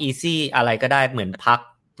จ็อกอีซี่อะไรก็ได้เหมือนพัก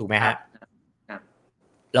ถูกไหมฮะ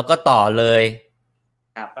แล้วก็ต่อเลย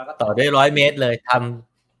ครับแล้วก็ต่อด้วย100เมตรเลยท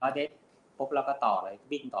ำ100เมตรปุ๊บแล้วก็ต่อเลย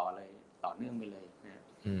วิ่งต่อเลยต่อเนื่องไปเลยนะ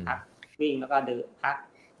พักวิ่งแล้วก็เดินพัก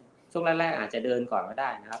ช่วงแรกๆอาจจะเดินก่อนก็ได้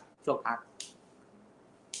นะครับช่วงพัก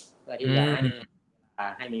เพื่อที่จะ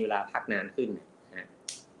ให้มีเวลาพักนานขึ้นนะ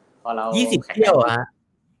พอเรา20เที่ยวฮะ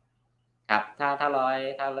ครับถ้า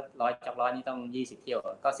100จ็อก100นี่ต้อง20เที่ยว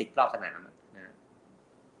ก็10รอบสนามนะ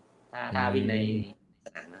ถ้าวิ่งในส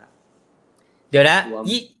นามนะครับเดี๋ยวนะ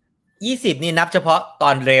20นี่นับเฉพาะต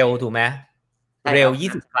อนเร็วถูกไหมเร็ว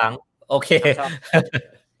20ครั้งโอเค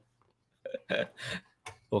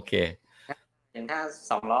โอเคอย่างถ้า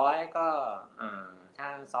200ก็ถ้า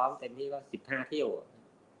ซ้อมเต็มที่ก็15เที่ยว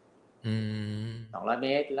200เม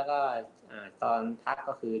ตรแล้วก็ตอนพัก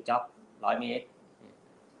ก็คือจ็อก100เมตร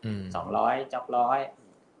200จ็อก100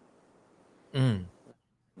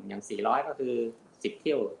อย่าง400ก็คือ10เ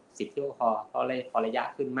ที่ยว10เที่ยวพอระยะ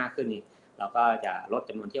ขึ้นมากขึ้นนี่เราก็จะลด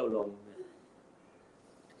จำนวนเที่ยวลง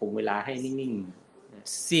คุมเวลาให้นิ่ง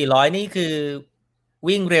ๆ400นี่คือ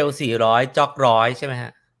วิ่งเร็ว400จ็อก100ใช่ไหมฮ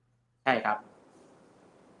ะใช่ครับ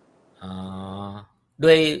ด้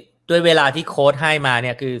วยเวลาที่โค้ดให้มาเ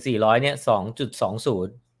นี่ยคือ400เนี่ย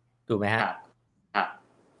 2.20 ถูกไหมฮะครับ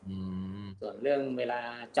ส่วนเรื่องเวลา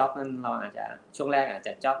จ็อกนั้นเราอาจจะช่วงแรกอาจจ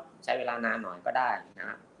ะจ็อกใช้เวลานานหน่อยก็ได้น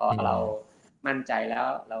ะพอเรามั่นใจแล้ว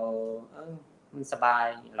เรามันสบาย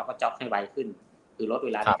เราก็จ็อกให้ไวขึ้นคือลดเว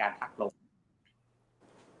ลาในการพักลง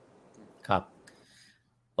ครับ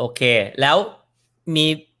โอเคแล้วมี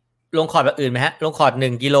ลงคอร์ดแบบอื่นไหมฮะลงคอร์ด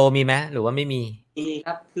1กิโลมีไหมหรือว่าไม่มีค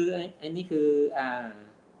รับคืออันนี้คือ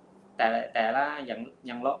แต่ละอ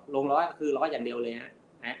ย่างลง100ก็คือ100อย่างเดียวเลยฮะ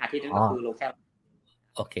อาทิตย์นั้นก็คือลงแค่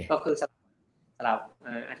โอเคก็คือสลับ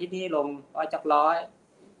อาทิตย์นี้ลง100จ็อก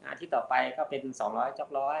100อาทิตย์ต่อไปก็เป็น200จ็อก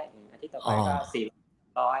100อาทิตย์ต่อไปก็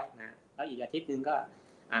400นะแล้วอีกอาทิตย์นึงก็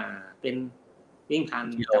เป็นวิ่ง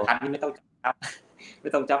1,000แต่1,000นี่ไม่ต้อง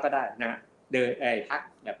จ็อกก็ได้นะเดินพัก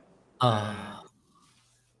แบบ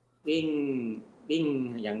วิ่ง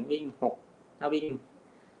อย่างวิ่ง6ถ้าวิ่ง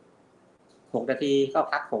6นาทีก็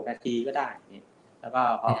พัก6นาทีก็ได้แล้วก็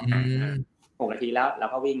พอ6นาทีแล้วเรา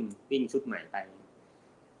ก็วิ่งชุดใหม่ไป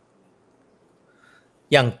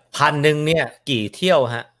อย่าง1,000เนี่ยกี่เที่ยว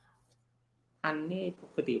ฮะ1,000นี่ป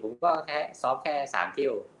กติผมก็แค่ซ้อมแค่3เที่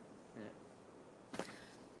ยว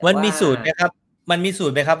มันมีสูตรไหม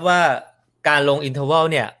ครับว่าการลงอินเทอร์วัล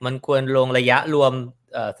เนี่ยมันควรลงระยะรวม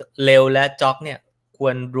เร็วและจ็อกเนี่ยคว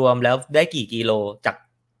รรวมแล้วได้กี่กิโลจาก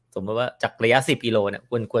สมมติว่าจากระยะ10กิโลเนี่ย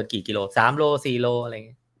ควรกี่กิโล3โล4โลอะไรเ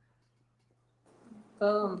งี้ยก็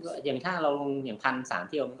อย่างถ้าเราลงอย่าง1,000 3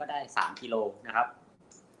เที่ยวมันก็ได้3กิโลนะครับ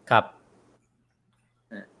ครับ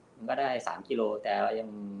มันก็ได้3กิโลแต่ยัง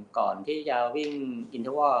ก่อนที่จะวิ่งอินเท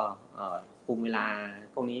อร์วัลคุมเวลา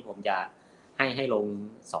พวกนี้ผมจะให้ลง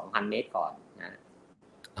 2,000 เมตรก่อนนะ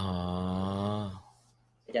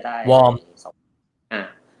จะได้วอร์ม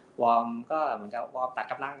วอร์มก็เหมือนกับวอร์มตัด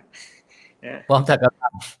กำลังวอร์มตัดกำลั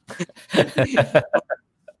ง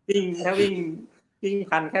ถ้าวิ่ง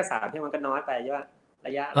1,000แค่3เที่ยวมันก็น้อยไปใช่ป่ะร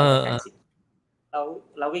ะยะ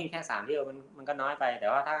เราวิ่งแค่3เที่ยวมันก็น้อยไปแต่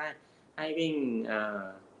ว่าถ้าให้วิ่ง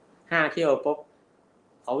5เที่ยวปุ๊บ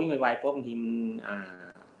เขาวิ่งไวๆปุ๊บบางที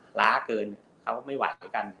ล้าเกินเขาไม่ไหว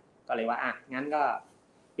กันก็เลยว่างั้นก็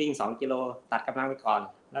วิ่ง2กิโลตัดกำลังไปก่อน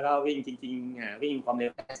แล้วก็วิ่งจริงๆวิ่งความเร็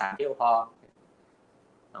วแค่3เที่ยวพอ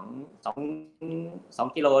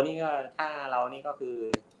2กิโลนี่ก็ถ้าเรานี่ก็คือ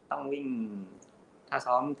ต้องวิ่งถ้า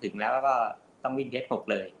ซ้อมถึงแล้วก็ต้องวิ่งเพจ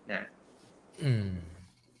6เลยนะ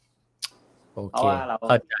โอเคเพราะว่าเรา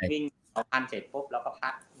วิ่ง 2,000 เสร็จปุ๊บเราก็พั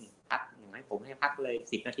กให้ผมให้พักเลย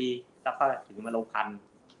10นาทีแล้วก็ถึงมาลงพัน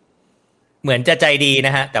เหมือนจะใจดีน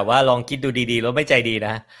ะฮะแต่ว่าลองคิดดูดีๆแล้วไม่ใจดีน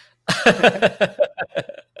ะ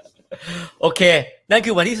โอเคนั่น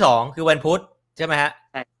คือวันที่2คือวันพุธใช่ไหมฮะ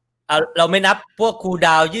เอาเราไม่นับพวกคูลด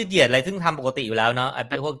าวน์ยืดเหยียดอะไรซึ่งทำปกติอยู่แล้วเนาะไ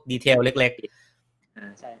อ้พวกดีเทลเล็ก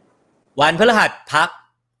ๆใช่วันพฤหัสพัก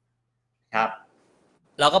ครับ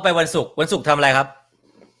เราก็ไปวันศุกร์ทำอะไรครับ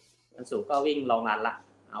วันศุกร์ก็วิ่งลองรันละ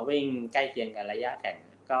เอาวิ่งใกล้เคียงกันระยะแข่ง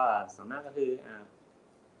ก็ส่วนมากก็คือ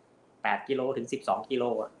8กิโลถึง12กิโล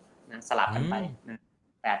นะสลับกันไปนะ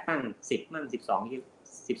8มั่ง10มั่ง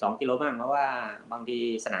12กิโลมั่งเพราะว่าบางที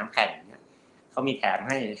สนามแข่งเขามีแถม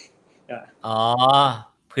ให้อ๋อ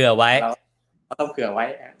เผื่อไว้เราต้องเผื่อไว้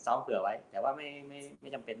ซ้อมเผื่อไว้แต่ว่าไม่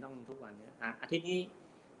จำเป็นต้องทุกวันอาทิตย์นี้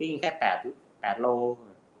วิ่งแค่8โล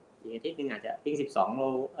อีกอาทิตย์นึงอาจจะวิ่ง12โล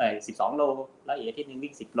12โลแล้วอีกอาทิตย์นึง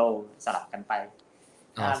วิ่ง10โลสลับกันไป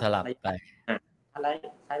สลับไปถ้า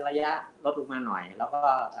ระยะลดลงมาหน่อยแล้วก็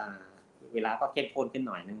เวลาก็เข้มข้นขึ้น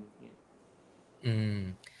หน่อยนึง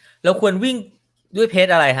เราควรวิ่งด้วยเพจ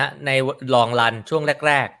อะไรฮะในลองรันช่วง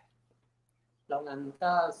แรกลองรัน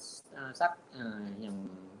ก็สักอย่าง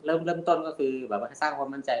เริ่มต้นก็คือแบบว่าสร้างความ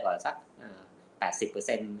มั่นใจก่อนสัก80%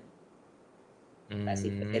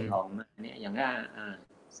 80%ของเนี่ยอย่างว่า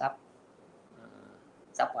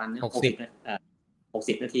ซับวันเนี่ย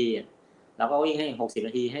60นาทีเราก็วิ่งให้60น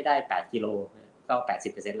าทีให้ได้8กิโลก็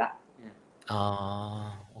 80% ละอ๋อ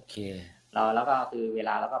โอเคแล้วก็คือเวล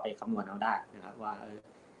าเราก็ไปคำนวณเอาได้นะครับว่า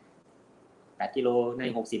8กิโลใน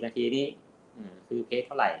60นาทีนี้คือเพจเ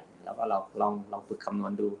ท่าไหร่แล้วก็เราลองฝึกคำนว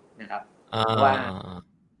ณดูนะครับว่า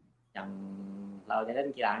อย่างเราจะเล่น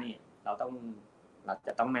กีฬานี่เราจ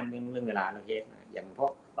ะต้องแม่นเรื่องเวลาเราเพจอย่างพว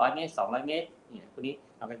ก100เมตร200เมตรเนี่ยพวกนี้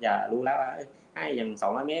เราก็จะรู้แล้วว่าให้อย่าง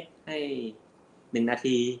200เมตรให้1นา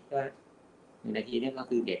ทีใช่ไหม1นาทีนี่ก็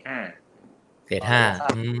คือเพจ5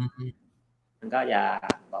มันก็จะ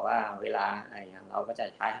บอกว่าเวลาเราก็จะ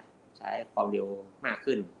ใช้ความเร็วมาก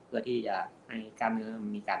ขึ้นเพื่อที่จะให้กล้ามเนื้อ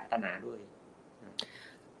มีการพัฒนาด้วย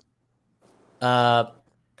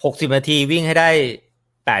60นาทีวิ่งให้ได้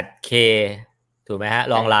 8K ถูกไหมฮะ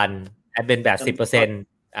ลองรันเป็นแบบ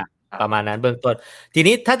 10% ประมาณนั้นเบื้องต้นที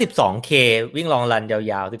นี้ถ้า 12K วิ่งลองรันยา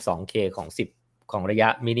วๆ 12K ของระยะ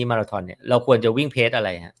มินิมาราธอนเนี่ยเราควรจะวิ่งเพจอะไร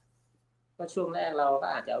ฮะก็ช่วงแรกเราก็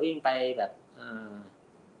อาจจะวิ่งไปแบบ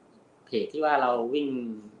เพจที่ว่าเราวิ่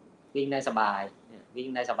งได้สบายวิ่ง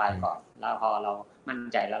ได้สบายก่อนแล้วพอเรามั่น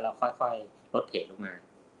ใจแล้วเราค่อยๆลดเพจลงมา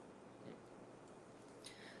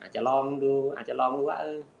อาจจะลองดูว่า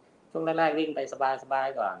ช่วงแรกๆวิ่งไปสบาย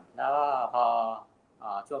ๆก่อนแล้วพอ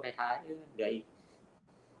ช่วงท้ายๆเหลืออีก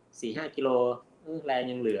 4-5 กิโลแรง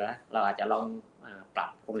ยังเหลือเราอาจจะลองปรับ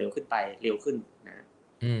ความเร็วขึ้นไปเร็วขึ้นนะ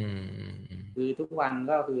คือทุกวัน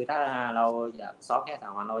ก็คือถ้าเราอยากซ้อมแค่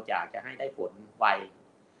3วันเราอยากจะให้ได้ผลไว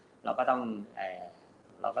เราก็ต้อ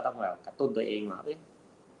งแบบกระตุ้นตัวเองว่า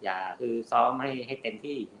อย่าคือซ้อมให้เต็ม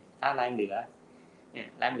ที่ถ้าแรงเหลือเนี่ย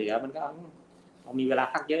แรงเหลือมันก็เรามีเวลา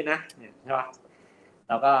พักเยอะนะใช่ป่ะเ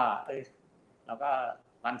ราก็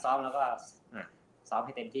วันซ้อมแล้วก็ซ้อมใ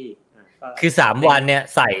ห้เต็มที่คือ3วันเนี่ย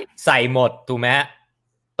ใส่หมดถูกไหมฮะ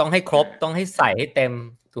ต้องให้ครบต้องให้ใส่ให้เต็ม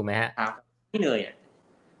ถูกไหมฮะครับให้เหนื่อย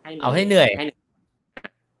เอาให้เหนื่อย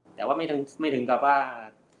แต่ว่าไม่ถึงกับว่า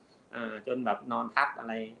จนแบบนอนพักอะ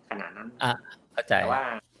ไรขนาดนั้นเข้าใจแ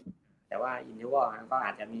ต่ว่าอินเทอร์วอลก็อ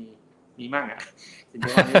าจจะมีมั่งอินเทอ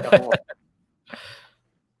ร์วอลนี่จะโหด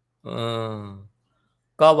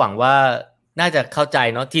ก็หวังว่าน่าจะเข้าใจ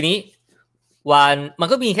เนาะทีนี้วันมัน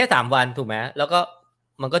ก็มีแค่3วันถูกไหมแล้วก็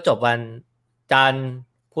มันก็จบวันจันทร์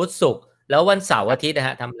พุธศุกร์แล้ววันเสาร์อาทิตย์นะฮ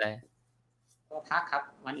ะทำอะไรก็พักครับ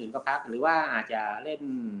วันอื่นก็พักหรือว่าอาจจะเล่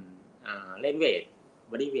นเวท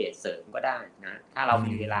บอดี้เวทเสริมก็ได้นะถ้าเรา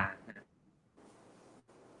มีเวลา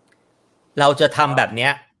เราจะทำแบบเนี้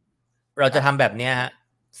ยฮะ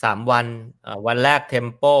3วันวันแรกเทม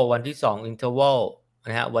โปวันที่2อินเทอร์วัลน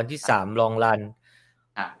ะฮะวันที่3ลองรัน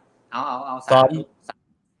เอาซ้อม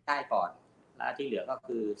ได้ก่อนแล้วที่เหลือก็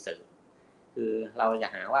คือเสริมคือเราอยา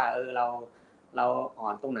กหาว่าเราอ่อ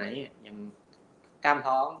นตรงไหนอย่างกล้าม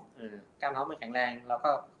ท้องไม่แข็งแรงเราก็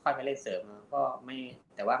ค่อยไปเล่นเสริมก็ไม่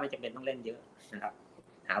แต่ว่าไม่จำเป็นต้องเล่นเยอะนะครับ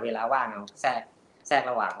หาเวลาว่างเอาแทรก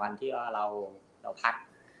ระหว่างวันที่ว่าเราพัก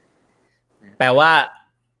แปลว่า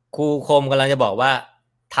ครูคมกำลังจะบอกว่า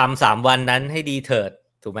ทำ3วันนั้นให้ดีเถิด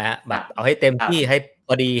ถูกไหมฮะแบบเอาให้เต็มที่ให้พ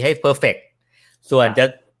อดีให้เพอร์เฟกต์ส่วน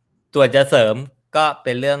จะเสริมก็เ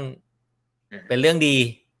ป็นเรื่องดี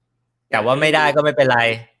แต่ว่าไม่ได้ก็ไม่เป็นไร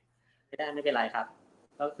ไม่เป็นไรครับ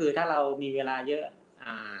ก็คือถ้าเรามีเวลาเยอะ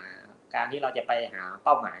การที่เราจะไปหาเ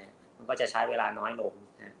ป้าหมายมันก็จะใช้เวลาน้อยลง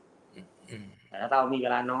นะแต่ถ้าเรามีเว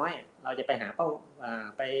ลาน้อยเราจะไปหาเ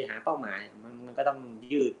ป้าหมายมันก็ต้อง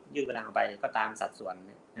ยืดเวลาไปก็ตามสัดส่วน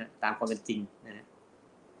นะตามความเป็นจริงนะ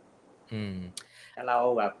ถ้าเรา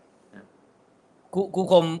แบบครู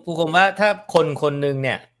คมว่าถ้าคนนึงเ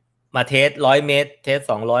นี่ย มาเทส100 เมตรเทส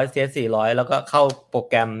200เทส400แล้วก็เข้าโปร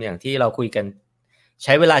แกรมอย่างที่เราคุยกันใ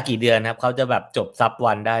ช้เวลากี่เดือนครับเขาจะแบบจบซับ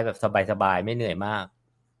วันได้แบบสบายๆไม่เหนื่อยมาก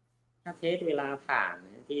ถ้าเทสเวลาผ่าน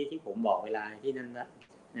ที่ผมบอกเวลาที่นั่นละ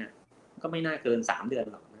เนี่ยก็ไม่น่าเกิน3 เดือน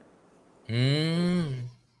หรอกนะ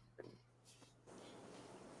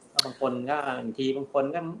บางคนก็บางทีบางคน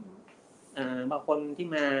ก็บางคนที่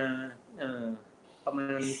มาประมา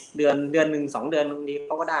ณเดือนหนึ่ง2 เดือนบางทีเ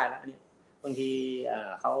ขาก็ได้แล้วเนี่ยบางที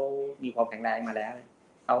เขามีความแข็งแรงมาแล้ว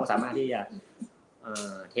เขาสามารถที่จะ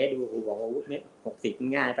เทสดูบอกว่า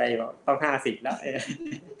60ง่ายไปต้อง50แล้ว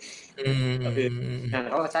ก็คือ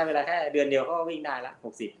เขาใช้เวลาแค่เดือนเดียวเขาก็วิ่งได้ละ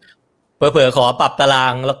60เผลอๆขอปรับตารา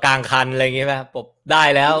งแล้วกลางคันอะไรอย่างเงี้ยป่ะปรับได้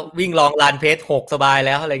แล้ววิ่งลองลานเพจ6สบายแ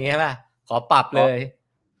ล้วอะไรอย่างเงี้ยป่ะขอปรับเลย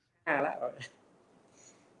แล้ว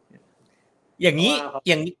อย่างนี้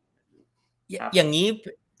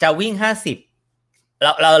จะวิ่ง50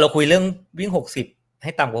เราคุยเรื่องวิ่ง60ใ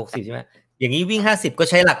ห้ต่ำกว่า60ใช่ไหมอย่างนี้วิ่ง50ก็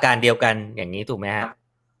ใช้หลักการเดียวกันอย่างนี้ถูกไหมฮะ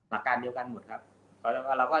หลักการเดียวกันหมดครับเพราะ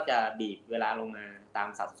ว่าเราก็จะบีบเวลาลงมาตาม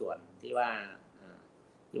สัดส่วนที่ว่า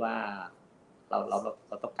เรา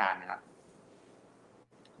ต้องการนะครับ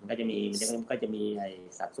มันก็จะมีไอ้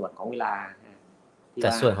สัดส่วนของเวลาสั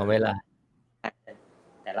ดส่วนของเวลา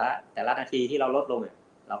แต่ละนาทีที่เราลดลง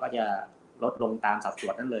เราก็จะลดลงตามสัดส่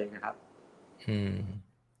วนนั้นเลยนะครับ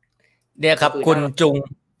เนี่ยครับคุณจุง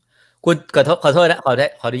คุณขอโทษนะขอ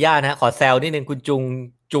อนุญาตนะขอแซวนิดนึงคุณ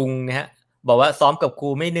จุงนะฮะบอกว่าซ้อมกับครู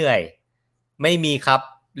ไม่เหนื่อยไม่มีครับ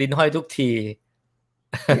ลิ้นห้อยทุกที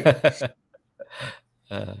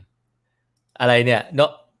อะไรเนี่ยเนา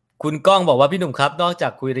ะคุณก้องบอกว่าพี่หนุ่มครับนอกจา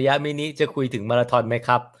กคุยระยะมินิจะคุยถึงมาราธอนไหมค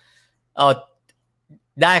รับ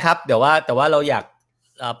ได้ครับแต่ว่าเราอยาก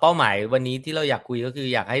เป้าหมายวันนี้ที่เราอยากคุยก็คือ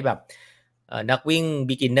อยากให้แบบนักวิ่ง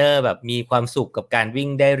beginner แบบมีความสุขกับการวิ่ง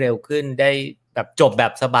ได้เร็วขึ้นได้แบบจบแบ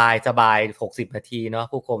บสบาย60 นาทีเนาะ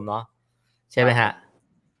ผู้คมเนาะใช่ไหมฮะ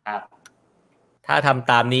ครับถ้าทำ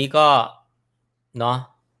ตามนี้ก็เนาะ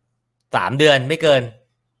3 เดือนไม่เกิน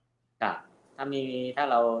ครับถ้า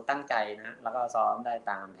เราตั้งใจนะแล้วก็ซ้อมได้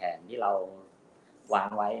ตามแผนที่เราวาง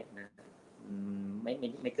ไว้นะ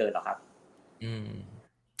ไม่เกินหรอกครับ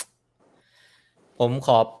ผม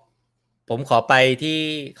ขอไปที่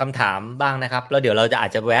คำถามบ้างนะครับแล้วเดี๋ยวเราจะอา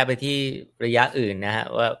จจะแวะไปที่ระยะอื่นนะฮะ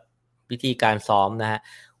ว่าวิธีการซ้อมนะฮะ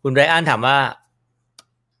คุณไรอันถามว่า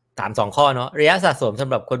ถาม2 ข้อเนาะระยะสะสมสำ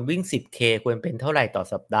หรับคนวิ่ง 10K ควรเป็นเท่าไหร่ต่อ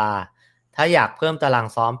สัปดาห์ถ้าอยากเพิ่มตาราง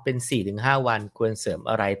ซ้อมเป็น 4-5 วันควรเสริม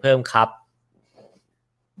อะไรเพิ่มครับ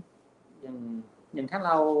อย่างถ้าเ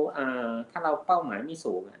ราเป้าหมายไม่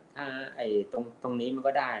สูงถ้าไอ้ตรงนี้มัน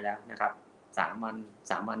ก็ได้แล้วนะครับ3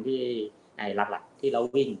 วันที่ไอ้หลักๆที่เรา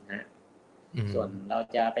วิ่งนะส่วนเรา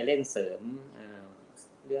จะไปเล่นเสริม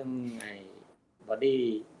เรื่องไอ้ body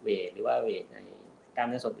weight หรือว่าเวทไอ้กล้าม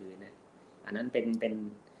เนื้อส่วนอื่นนะอันนั้นเ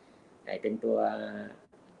ป็นตัว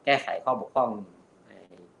แก้ไขข้อบกพร่อง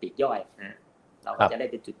ปลีกย่อยนะเราก็จะได้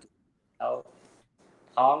เป็นจุดเรา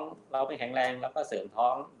ท้องเราไม่แข็งแรงเราก็เสริมท้อ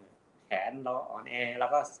งแขนเราอ่อนแอเรา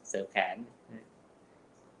ก็เสริมแขน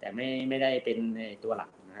แต่ไม่ได้เป็นตัวหลัก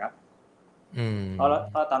นะครับเพร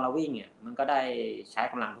าะตอนเราวิ่งเนี่ยมันก็ได้ใช้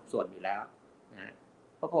กำลังทุกส่วนอยู่แล้วนะ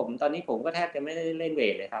เพราะตอนนี้ผมก็แทบจะไม่ได้เล่นเว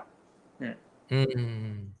ทเลยครับ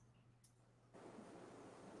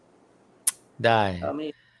ได้ก็ไม่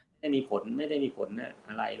ได้มีผล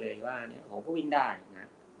อะไรเลยว่าเนี่ยผมก็วิ่งได้นะ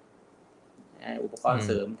อุปกรณ์เ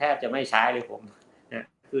สริมแทบจะไม่ใช้เลยผมนะ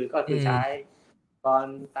ก็คือใช้ตอน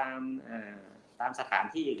ตามสถาน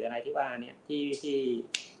ที่หรืออะไรที่ว่าเนี่ยที่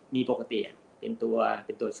มีปกติเป็น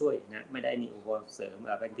ตัวช่วยนะไม่ได้มีอุปกรณ์เสริม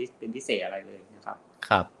เป็นพิเศษอะไรเลยนะครับค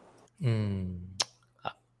รับค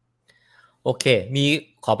รับโอเค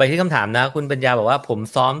ขอไปที่คำถามนะคุณปัญญาบอกว่าผม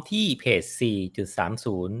ซ้อมที่เพจ 4.30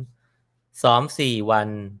 ซ้อม4 วัน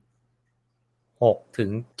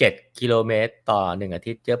6-7 กิโลเมตรต่อ1 อา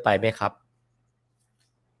ทิตย์เยอะไปไหมครับ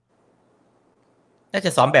น่าจ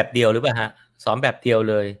ะซ้อมแบบเดียวหรือเปล่าฮะซ้อมแบบเดียว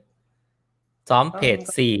เลยซ้อมเพจ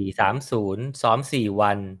430ซ้อม4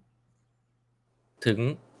 วันถึง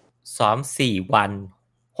ซ้อม4 วัน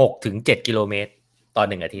6-7 กิโลเมตรต่อ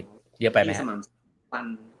1 อาทิตย์เยอะไปไหมฮะวัน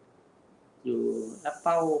อยู่แล้วเ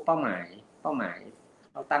ป้าหมาย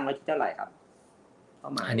เราตั้งไว้ที่เท่าไหร่ครับเป้า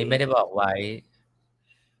หมายอันนี้ไม่ได้บอกไว้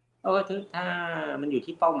ถ้ามันอยู่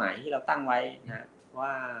ที่เป้าหมายที่เราตั้งไว้นะว่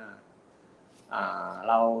า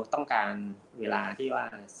เราต้องการเวลาที่ว่า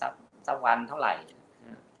สักวันเท่าไหร่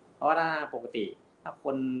เพราะว่าถ้าปกติถ้าค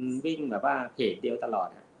นวิ่งแบบว่าเพจเดียวตลอด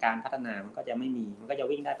การพัฒนามันก็จะไม่มีมันก็จะ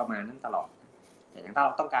วิ่งได้ประมาณนั้นตลอดแต่ถ้าเร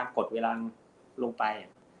าต้องการกดเวลาลงไป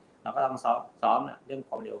เราก็ต้องซ้อมเรื่องค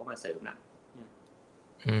วามเร็วเข้ามาเสริมนะ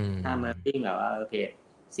ถ้ามาวิ่งแบบว่าเพจ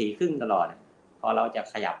4 ครึ่งตลอด พอเราจะ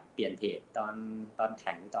ขยับเปลี่ยนเพจตอนแ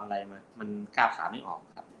ข่งตอนอะไรมันก้าวขาไม่ออก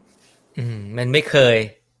ครับมันไม่เคย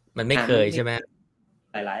ใช่ไหม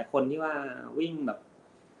หลายๆคนที่ว่าวิ่งแบ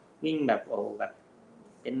บโอ้แบบ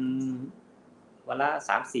เป็นวันละ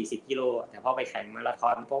30-40 กิโลแต่พอไปแข่งมาราธอ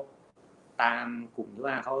นพวกตามกลุ่มที่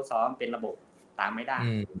ว่าเขาซ้อมเป็นระบบตามไม่ได้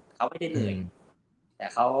เขาไม่ได้เหนื่อยแต่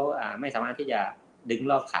เขาไม่สามารถที่จะดึง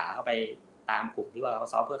รอบขาเข้าไปตามกลุ่มที่ว่าเขา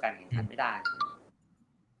ซ้อมเพื่อการแข่งขันไม่ได้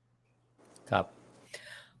ครับ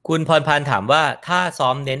คุณพรพันธ์ถามว่าถ้าซ้อ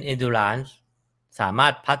มเน้น endurance สามา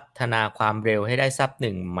รถพัฒนาความเร็วให้ได้ซับ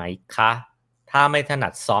1ไหมคะถ้าไม่ถนั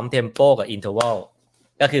ดซ้อม tempo กับ interval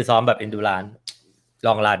ก็คือซ้อมแบบ endurance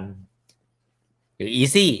long run หรือ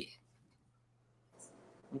easy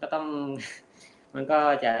มันก็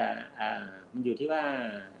จะมันอยู่ที่ว่า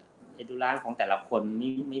endurance ของแต่ละคน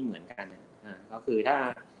ไม่เหมือนกันก็คือ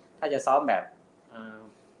ถ้าจะซ้อมแบ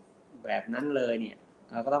บนั้นเลยเนี่ย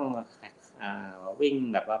เราก็ต้องวิ่ง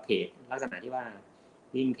แบบว่าเพจลักษณะที่ว่า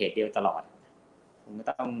วิ่งเพจเดียวตลอดผมก็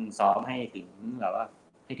ต้องซ้อมให้ถึงแบบว่า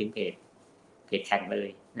ให้ถึงเพจแข่งเลย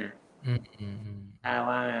นะ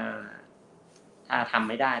ถ้าทำ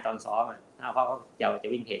ไม่ได้ตอนซ้อมเพราะเราจะ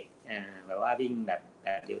วิ่งเพจแบบว่าวิ่งแบบ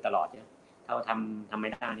เดียวตลอดเนี่ยถ้าทำไม่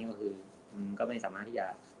ได้นี่ก็คือก็ไม่สามารถที่จะ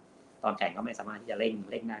ตอนแข่งก็ไม่สามารถที่จะเร่ง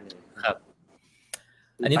ได้เลยครับ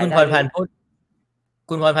อันนี้คุณพรพันธ์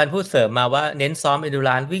พูดเสริมมาว่าเน้นซ้อม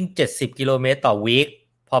endurance วิ่ง70 กิโลเมตรต่อวีค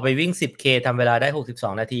พอไปวิ่ง 10K ทำเวลาได้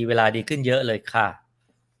62 นาทีเวลาดีขึ้นเยอะเลยค่ะ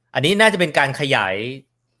อันนี้น่าจะเป็นการขยาย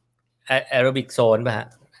aerobic zone ป่ะฮะ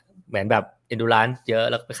เหมือนแบบ endurance เยอะ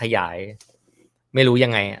แล้วไปขยายไม่รู้ยั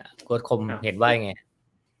งไงโค้ชคมเห็นว่ายังไง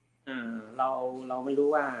เราไม่รู้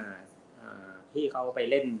ว่าที่เขาไป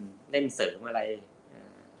เล่นเสริมอะไร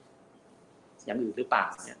อย่างอื่นหรือเปล่า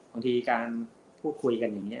เนี่ยบางทีการพูดคุยกัน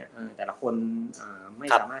อย่างเงี้ยแต่ละคนไม่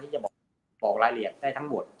สามารถที่จะบอกรายละเอียดได้ทั้ง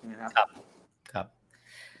หมดนะครับครับ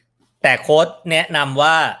แต่โค้ชแนะนำ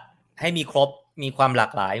ว่าให้มีครบมีความหลา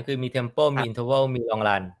กหลายคือมีเทมโปมีอินเทอร์วัลมีลอง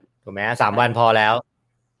รันถูกไหม3 วันพอแล้ว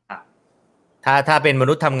ถ้าเป็นม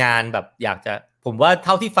นุษย์ทำงานแบบอยากจะผมว่าเ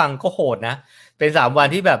ท่าที่ฟังก็โหดนะเป็น3 วัน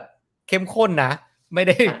ที่แบบเข้มข้นนะไม่ไ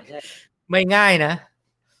ด้ไม่ง่ายนะ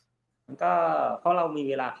มันก็เพราะเรามี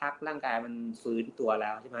เวลาพักร่างกายมันฟื้นตัวแล้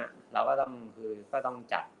วใช่ไหมเราก็ต้อง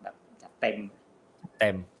จัดเต็ม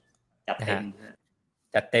จัดเ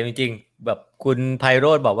ต็มจริงๆแบบคุณไพโร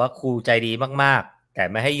จน์บอกว่าครูใจดีมากๆแต่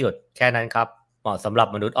ไม่ให้หยุดแค่นั้นครับเหมาะสำหรับ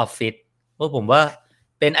มนุษย์ออฟฟิศเพราะผมว่า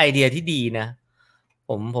เป็นไอเดียที่ดีนะ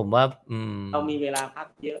ผมว่าเรามีเวลาพัก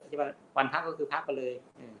เยอะใช่ป่ะวันพักก็คือพักไปเลย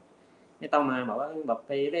ไม่ต้องมาบอกว่าแบบไ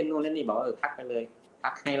ปเล่นนู่นเล่นนี่บอกว่าพักไปเลยพั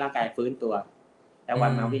กให้ร่างกายฟื้นตัวแต่วั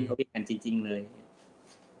นมาวิ่งก็วิ่งกันจริงๆเลย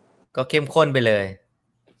ก็เข้มข้นไปเลย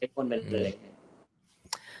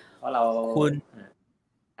เพราะเรา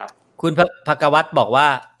คุณภกวัตรบอกว่า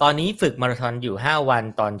ตอนนี้ฝึกมาราธอนอยู่5 วัน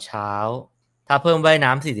ตอนเช้าถ้าเพิ่มว่าย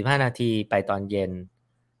น้ำ45 นาทีไปตอนเย็น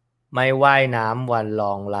ไม่ว่ายน้ำวันล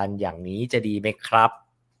องรันอย่างนี้จะดีไหมครับ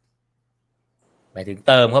หมายถึง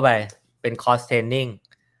เติมเข้าไปเป็นคอร์สเทรนนิ่ง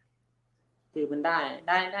คือมัน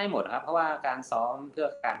ได้หมดครับเพราะว่าการซ้อมเพื่อ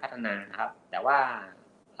การพัฒนานะครับแต่ว่า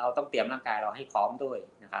เราต้องเตรียมร่างกายเราให้พร้อมด้วย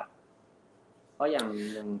นะครับเพราะอย่า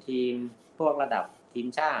งทีมพวกระดับทีม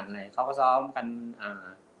ชาติอะไรเขาก็ซ้อมกัน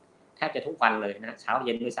แทบจะทุกวันเลยนะเช้าเ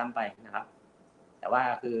ย็นด้วยซ้ำไปนะครับแต่ว่า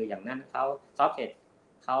คืออย่างนั้นเขาซ้อมเสร็จ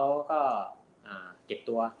เขาก็เก็บ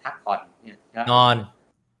ตัวพักผ่อนเนี่ยนอน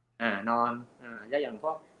อย่างพ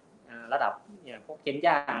วกระดับเนี่ยพวกเคนย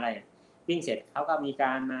าอะไรวิ่งเสร็จเขาก็มีก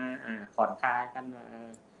ารมาผ่อนคลายกัน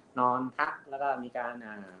นอนพักแล้วก็มีการ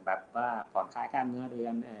แบบว่าผ่อนคลายกล้ามเนื้อโดยก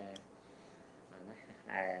าร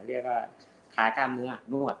เรียกว่าคลายกล้ามเนื้อ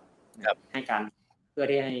นวดให้การเพื่อ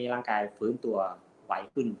ที่ให้ร่างกายฟื้นตัวไว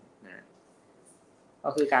ขึ้นนะก็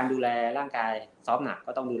คือการดูแลร่างกายซ้อมหนัก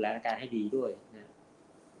ก็ต้องดูแลร่างกายให้ดีด้วยนะ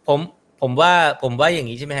ผมว่าอย่าง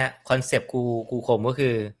นี้ใช่ไหมฮะคอนเซปต์ครูคมก็คื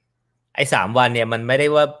อไอ้3 วันเนี่ยมันไม่ได้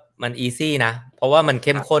ว่ามันอีซี่นะเพราะว่ามันเ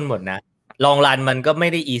ข้มข้นหมดนะลองรันมันก็ไม่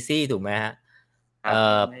ได้อีซี่ถูกไหมฮะ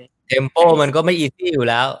เทมโปมันก็ไม่อีซี่อยู่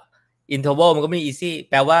แล้วอินเทอร์วัลมันก็ไม่อีซี่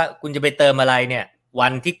แปลว่าคุณจะไปเติมอะไรเนี่ยวั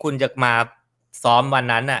นที่คุณจะมาซ้อมวัน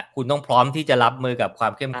นั้นน่ะคุณต้องพร้อมที่จะรับมือกับควา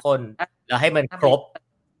มเข้มข้นแล้วให้มันครบ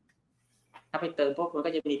ถ้าไปเติมพวกมันก็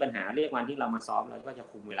จะมีปัญหาเรียกวันที่เรามาซ้อมเราก็จะ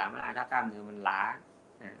คุมเวลาไม่ได้ถ้ากล้ามเนื้อมันล้า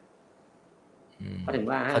ก็ถึง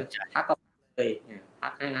ว่าพักก็เลยพั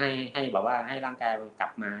กให้แบบว่าให้ร่างกายมันกลั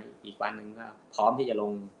บมาอีกวันนึงก็พร้อมที่จะล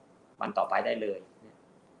งวันต่อไปได้เลย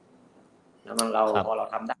แล้วพอเรา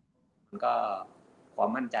ทำได้มันก็ความ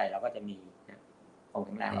มั่นใจเราก็จะมีความแ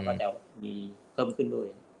ข็งแรงเราก็จะมีเพิ่มขึ้นด้วย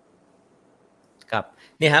ครับ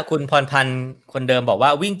นี่ฮะคุณพรพันธ์คนเดิมบอกว่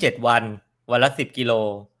าวิ่ง7 วันวันละ10 กิโล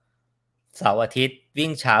เสาร์อาทิตย์วิ่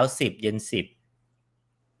งเช้า10เย็น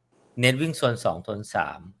เน้นวิ่งโซน2โซน3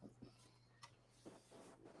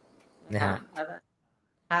นะฮะ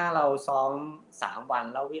ถ้าเราซ้อม3วัน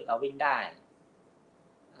แล้วเราวิ่งได้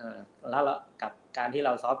แล้วกับการที่เร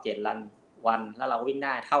าซ้อม7วันแล้วเราวิ่งไ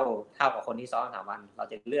ด้เท่ากับคนที่ซ้อม3วันเรา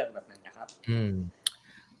จะเลือกแบบไหนนะครับ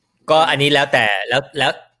ก็อันนี้แล้วแต่แล้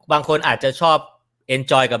วบางคนอาจจะชอบ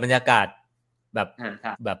enjoy กับบรรยากาศแ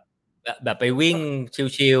บบไปวิ่ง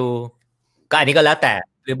ชิลๆก็อันนี้ก็แล้วแต่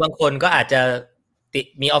หรือบางคนก็อาจจะ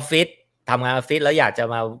มีออฟฟิศทำงานออฟฟิศแล้วอยากจะ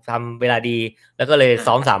มาทำเวลาดีแล้วก็เลย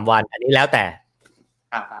ซ้อม3วันอันนี้แล้วแต่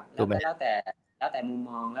ครับแล้วแต่มุม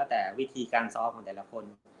มองแล้วแต่วิธีการซ้อมของแต่ละคน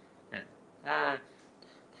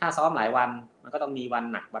ถ้าซ้อมหลายวันมันก็ต้องมีวัน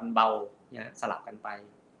หนักวันเบาเนี่ยสลับกันไป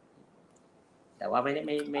แต่ว่าไ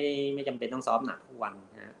ม่จำเป็นต้องซ้อมหนักทุกวัน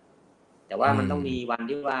นะแต่ว่ามันต้องมีวัน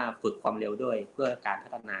ที่ว่าฝึกความเร็วด้วยเพื่อการพั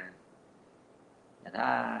ฒนาแต่ถ้า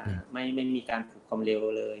ไม่มีการฝึกความเร็ว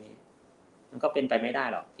เลยมันก็เป็นไปไม่ได้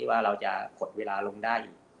หรอกที่ว่าเราจะกดเวลาลงได้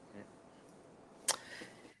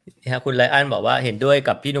คุณไลอ้อนบอกว่าเห็นด้วย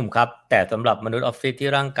กับพี่หนุ่มครับแต่สำหรับมนุษย์ออฟฟิศที่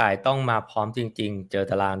ร่างกายต้องมาพร้อมจริงๆเจอ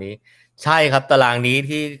ตารางนี้ใช่ครับตารางนี้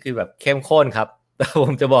ที่คือแบบเข้มข้นครับแต่ผ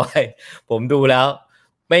มจะบอกให้ผมดูแล้ว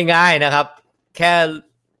ไม่ง่ายนะครับแค่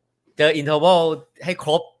เจออินเทอร์วัลให้ค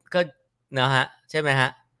รบก็นะฮะใช่ไหมฮะ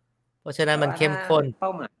เพราะฉะนั้นมันเข้มข้นเป้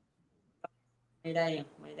าหมายไม่ไ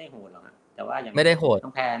ด้โหดหรอกแต่ว่าอย่างไม่ได้โหดน้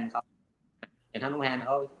องแพนเขาอย่างท่านน้องแพนเ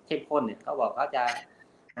ขาเข้มข้นเนี่ยเขาบอกเขา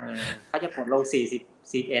จะกดลง41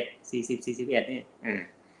นี่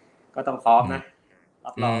ก็ต้องพร้อมนะ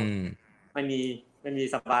รับรองไม่มี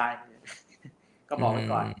สบายก็บอกไว้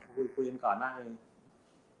ก่อนคุยกันก่อนว่า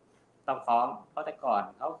ต้องพร้อมเพราะแต่ก่อน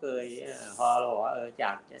เขาเคยพอเราบอกว่าอย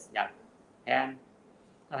ากแพ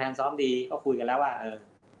นซ้อมดีก็คุยกันแล้วว่า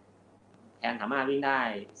แพนสามารถวิ่งได้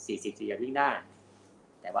44อยากวิ่งได้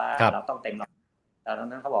แต่ว่าเราต้องเต็มหรอกตอน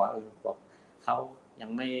นั้นเขาบอกว่าบอกเขายัง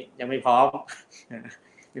ไม่พร้อม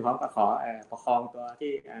มีพร้อมก็ขอประคองตัว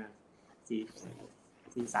ที่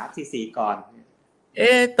43 44ก่อน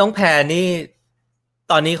ต้องแพรนี่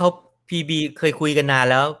ตอนนี้เขา PB เคยคุยกันนาน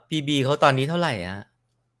แล้ว PB เขาตอนนี้เท่าไหร่อ่ะ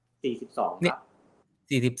42ครับ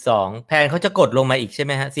42แพนเขาจะกดลงมาอีกใช่ไห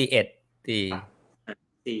มฮะ41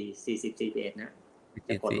นะ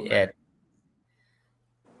จะกดลงมา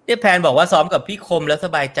ที่แพนบอกว่าซ้อมกับพี่คมแล้วส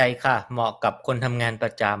บายใจค่ะเหมาะกับคนทำงานปร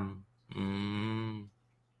ะจำ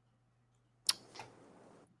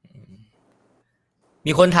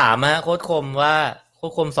มีคนถามโค้ชคมว่าโค้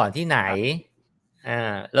ชคมสอนที่ไหน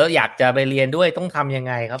แล้วอยากจะไปเรียนด้วยต้องทำยัง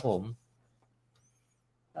ไงครับผม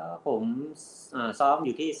ผมซ้อมอ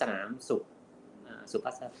ยู่ที่สนามสุ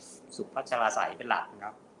พัชราไสยเป็นหลักค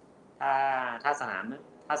รับถ้าส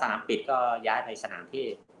นามปิดก็ย้ายไปสนามเท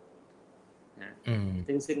พนะ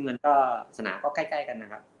ซึ่งมันก็สนามก็ใกล้ๆกันน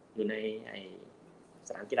ะครับอยู่ในส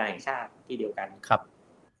นามกีฬาแห่งชาติที่เดียวกันครับ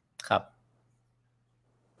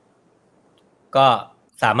ก็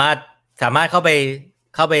สามารถเข้าไ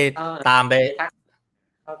ปตามไป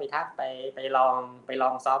เข้าไปทักไปลอ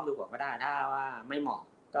งซ้อมดูก่อนก็ได้ถ้าว่าไม่เหมาะ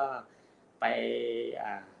ก็ไป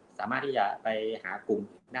สามารถที่จะไปหากลุ่ม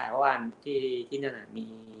ได้เพราะว่าที่นั่นมี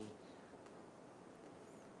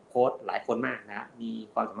โค้ชหลายคนมากนะมี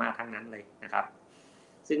ความสามารถทั้งนั้นเลยนะครับ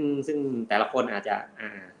ซึ่งแต่ละคนอาจจะ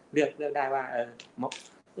เลือกได้ว่า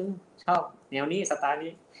ชอบแนวนี้สไตล์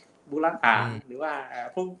นี้บูรักป่าหรือว่า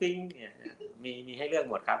ฟุ้งฟิ้งเนี่ยมีให้เลือก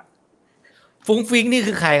หมดครับฟุ้งฟิ้งนี่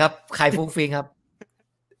คือใครครับใครฟุ้งฟิ้งครับ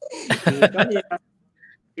ก็มี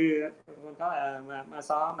คือมันก็มา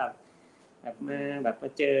ซ้อมแบบมา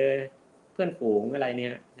เจอเพื่อนฝูงอะไรเนี่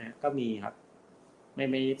ยนะก็มีครับไ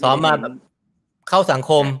ม่ซ้อมมาแบบเข้าสัง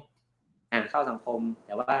คมเข้าสังคมแ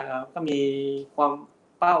ต่ว่าก็มีความ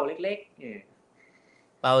เป้าเล็ก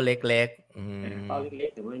ๆเป้าเล็กๆเป้าเล็ก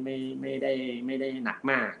ๆแต่ไม่ได้หนัก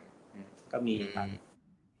มากก็มีครับ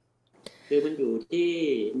คือมันอยู่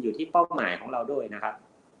ที่เป้าหมายของเราด้วยนะครับ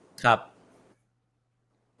ครับ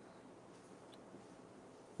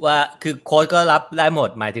ว่าคือโค้ชก็รับได้หมด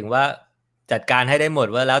หมายถึงว่าจัดการให้ได้หมด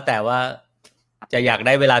ว่าแล้วแต่ว่าจะอยากไ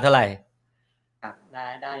ด้เวลาเท่าไหร่ครับ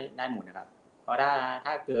ได้หมดนะครับเพราะ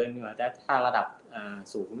ถ้าเกินแต่ถ้าระดับ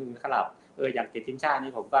สูงนึงครับอยากติดทีมชาติ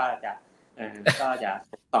นี่ผมก็จะ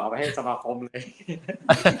ต่อไปให้สมาคมเลย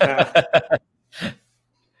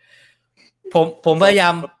ผมพยายา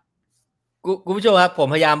มคุณผู้ชมครับผม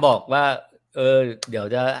พยายามบอกว่าเดี๋ยว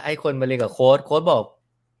จะให้คนมาเรียนกับโค้ชบอก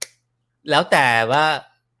แล้วแต่ว่า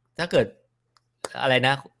ถ้าเกิดอะไรน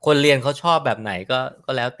ะคนเรียนเขาชอบแบบไหน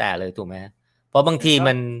ก็แล้วแต่เลยถูกไหมเพราะบางที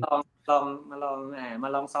มันมาล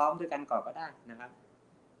องซ้อมด้วยกันก่อนก็ได้นะครับ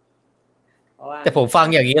เพราะว่าแต่ผมฟัง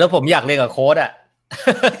อย่างนี้แล้วผมอยากเรียนกับโค้ชอ่ะ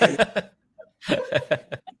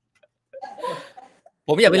ผ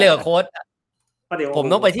มอยากไปเรียนกับโค้ช ผม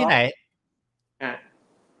ต้องไปที่ไหนอ่ะ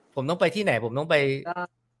ผมต้องไปที่ไหนผมต้องไปก็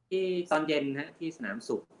ที่ตอนเย็นฮะที่สนาม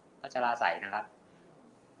สุขพัชราไสยนะครับ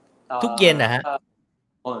ทุกเย็นนะฮะ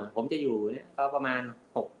ผมจะอยู่เนี่ยก็ประมาณ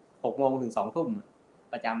6 โมงถึง2 ทุ่ม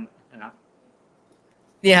ประจำนะครับ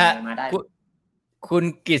นี่ฮะมาได้คุณ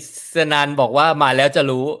กฤษณันท์บอกว่ามาแล้วจะ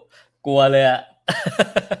รู้กลัวเลยอะ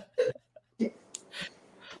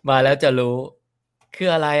มาแล้วจะรู้คือ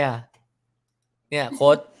อะไรอ่ะเนี่ยโ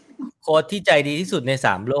ค้ดที่ใจดีที่สุดใน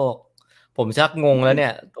3 โลกผมชักงงแล้วเนี่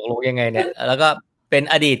ยตกลงยังไงเนี่ยแล้วก็เป็น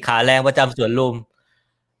อดีตขาแรงประจำสวนลุม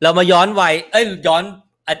เรามาย้อนวัยย้อน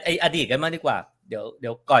อดีตกันมากดีกว่าเดี๋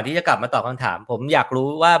ยวก่อนที่จะกลับมาตอบคำถามผมอยากรู้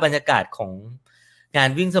ว่าบรรยากาศของงาน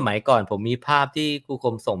วิ่งสมัยก่อนผมมีภาพที่ครูค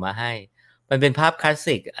มส่งมาให้มันเป็นภาพคลาส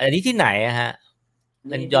สิกอันนี้ที่ไหนอะฮะ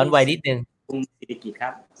มันย้อนวัยนิดนึงกรุงศรีกิจครั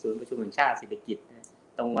บศูนย์ประชุมแห่งชาติศรีกิจ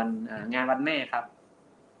ตรงวันงานวันแม่ครับ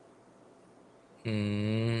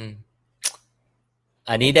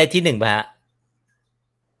อันนี้ได้ที่1ป่ะฮะ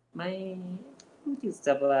ไม่รู้สึกจ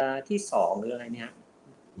ะที่2หรืออะไรเนี่ย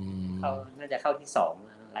เขาน่าจะเข้าที่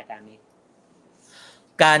2รายการนี้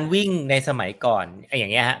การวิ่งในสมัยก่อนอย่า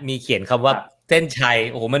งเงี้ยฮะมีเขียนคำว่าเส้นชัย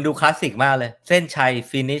โอ้โหมันดูคลาสสิกมากเลยเส้นชัย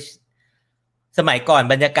ฟินิชสมัยก่อน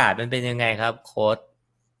บรรยากาศมันเป็นยังไงครับโค้ช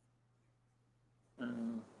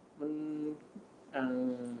มัน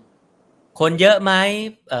คนเยอะไหม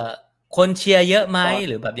คนเชียร์เยอะไหม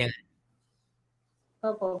หรือแบบยังไงก็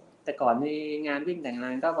แต่ก่อนในงานวิ่งแต่งงา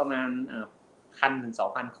นก็ประมาณ1,000 ถึง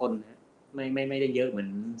 2,000 คนนะไม่ได้เยอะเหมือน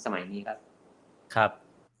สมัยนี้ครับครับ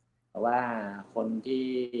แต่ว่าคน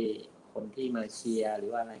ที่มาเชียร์หรื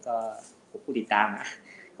อว่าอะไรก็ผู้ติดตาม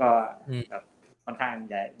ก็แบบค่อนข้าง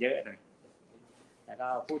จะเยอะหน่อยแล้วก็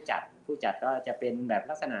ผู้จัดก็จะเป็นแบบ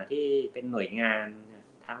ลักษณะที่เป็นหน่วยงาน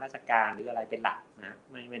ทางราชการหรืออะไรเป็นหลักนะ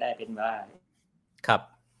ไม่ได้เป็นว่าครับ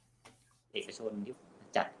เอกชนที่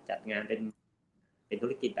จัดงานเป็นธุ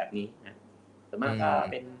รกิจแบบนี้นะส่วนมากก็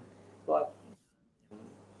เป็นพวก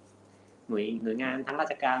หน่วยงานทางรา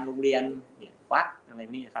ชการโรงเรียนเนี่ยวัดอะไร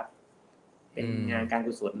นี่ครับเป็นงานการ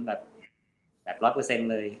กุศลแบบ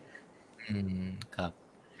 100% เลยครับ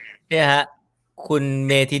เนี่ยฮะคุณเ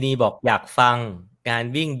มธินีบอกอยากฟังงาน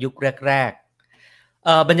วิ่งยุคแรก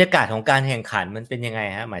ๆบรรยากาศของการแข่งขันมันเป็นยังไง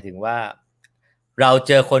ฮะหมายถึงว่าเราเ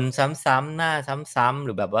จอคนซ้ำๆหน้าซ้ำๆห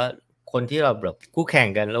รือแบบว่าคนที่เราแบบคู่แข่ง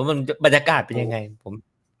กันแล้วมันบรรยากาศเป็นยังไงผม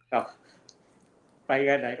ไป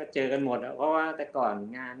กันไหนก็เจอกันหมดเพราะว่าแต่ก่อน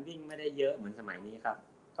งานวิ่งไม่ได้เยอะเหมือนสมัยนี้ครับ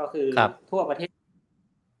ก็คือทั่วประเทศ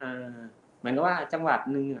เหมือนกับว่าจังหวัด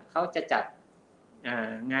นึงเขาจะจัด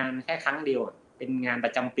งานแค่ครั้งเดียวเป็นงานปร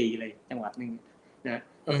ะจำปีเลยจังหวัดนึงนะ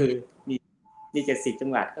ก็คือมี70 จั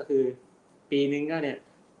งหวัดก็คือปีนึงก็เนี่ย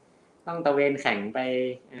ต้องตะเวนแข่งไป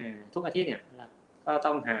ทุกอาทิตย์เนี่ยก็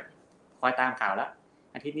ต้องคอยตามข่าวแล้ว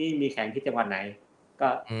อาทิตย์นี้มีแข่งที่จังหวัดไหนก็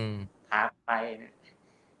พาไปเนี่ย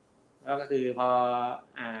แล้วก็คือพอ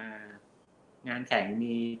งานแข่ง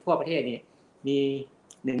มีทั่วประเทศนี่มี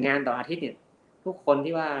1 งานต่ออาทิตย์เนี่ยทุกคน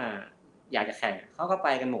ที่ว่าอยากจะแข่งเขาก็ไป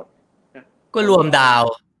กันหมดก็รวมดาว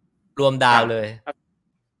เลย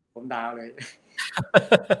ผมดาวเลย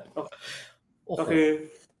ก็คือ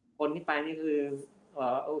คนที่ไปนี่คือ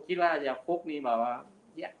คิดว่าจะฟุกนี่แบบว่า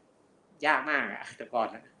ยากมากแต่ก่อน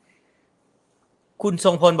นะคุณท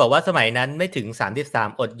รงพลบอกว่าสมัยนั้นไม่ถึง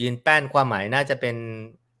33อดยืนแป้นความหมายน่าจะเป็น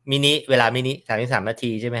เวลามินิ33 นา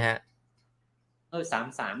ทีใช่ไหมฮะ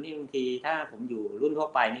33นี่บางทีถ้าผมอยู่รุ่นทั่ว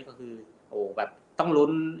ไปนี่ก็คือโอ้แบบต้องลุ้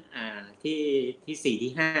นที่4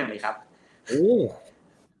ที่5เลยครับโอ้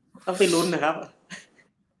ต้องไปลุ้นนะครับ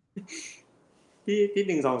ที่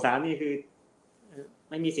1 2 3นี่คือ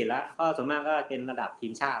ไม่มีสิทธิ์ละก็ส่วนมากก็เป็นระดับที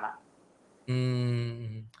มชาติละ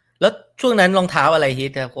แล้วช่วงนั้นรองเท้าอะไรฮิ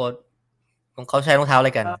ตครับโค้ชเขาใช้รองเท้าอะไร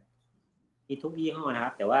กันมีทุกยี่ห้อนะค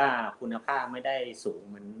รับแต่ว่าคุณภาพไม่ได้สูง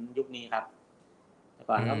เหมือนยุคนี้ครับแต่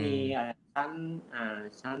ก่อนก็มี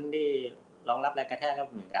ชั้นที่รองรับแรงกระแทกก็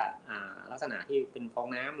เหมือนกับลักษณะที่เป็นฟอง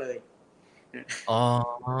น้ำเลยอ๋อ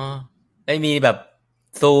ไม่มีแบบ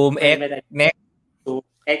ซูมเอ็กเน็กซูม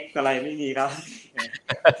เอ็กอะไรไม่มีครับ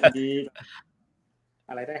มี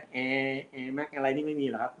อะไรได้แอร์แม็กอะไรนี่ไม่มี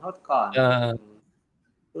หรอกครับเพราะก่อน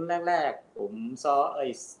รุ่นแรกๆผม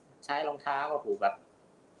ใช้รองเท้าก็ผูกแบบ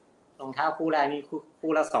รองเท้าคู่แรกนี่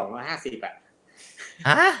คู่ละ250ฮ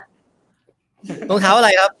ะรองเท้าอะไร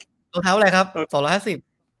ครับ250รองเท้า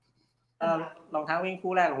วิ่ง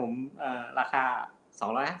คู่แรกผมราคา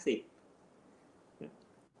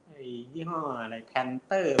250ยี่ห้ออะไรแพนเ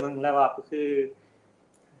ตอร์มึงแล้วว่าคือ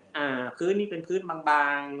พื้นนี่เป็นพื้นบา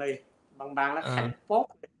งๆเลยบางๆแล้วแข็งโป๊ก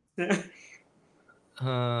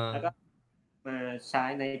แล้วก็มาใช้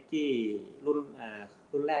ไนกี้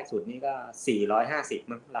รุ่นแรกสุดนี่ก็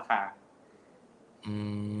450มั้งราคา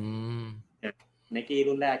Nike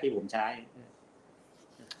รุ่นแรกที่ผมใช้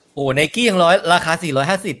โอ้ไนกี้ยังราคา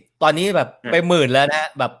450ตอนนี้แบบไปหมื่นแล้วนะ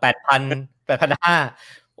แบบ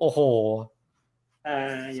8,500โอ้โห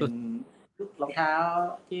อย่างรองเท้า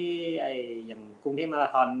ที่อย่างกรุงเทพมารา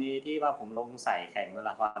ธอนนี่ที่ว่าผมลงใส่แข่งมาร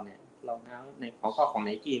าธอนเนี่ยรองเท้าในของ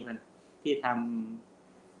Nike มันที่ท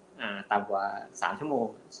ำต่ำกว่า3ชั่วโมง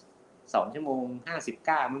2ชั่วโมง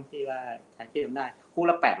59มั้งที่ว่าใช้ที่ทำได้คู่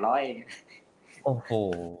ละ800เองโอ้โห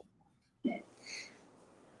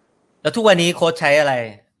แล้วทุกวันนี้โค้ชใช้อะไร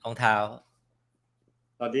รองเท้า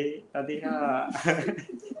ตอนนี้ก็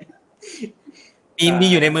มี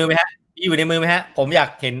อยู่ในมือไหมฮะมีอยู่ในมือไหมฮะผมอยาก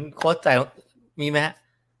เห็นโค้ชใส่มีไหมฮะ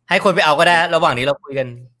ให้คนไปเอาก็ได้ระหว่างนี้เราคุยกัน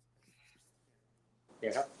เดี๋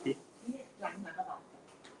ยวครับ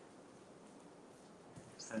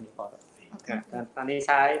ตอนนี้ใ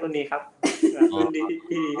ช้รุ่นนี้ครับรุ่นที่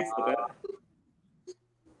ดีที่สุดแล้ว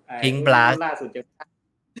พิงค์บลัสล่าสุดจะ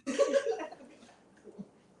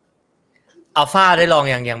อัลฟาได้ลอง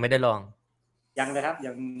ยังไม่ได้ลองยังเลยครับ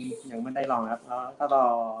ยังไม่ได้ลองครับก็รอ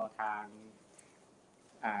ทาง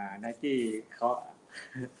Nike เ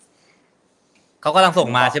ขากำลังส่ง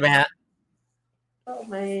มาใช่ไหมฮะก็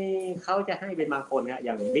ไม่เขาจะให้เป็นบางคนครับอ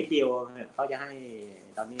ย่างบิ๊กเดียวเขาจะให้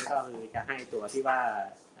ตอนนี้ก็คือจะให้ตัวที่ว่า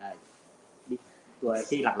ตัว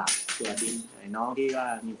ที่หลักๆตัวดินน้องที่ว่า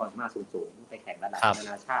มีความสามารถสูงไปแข่งระดับนา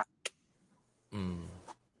นาชาติ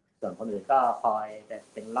ส่วนคนอื่นก็คอยแต่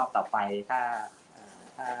เป็นรอบต่อไปถ้า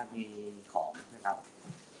มีของนะครับ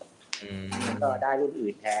ก็ได้รุ่น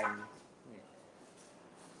อื่นแทน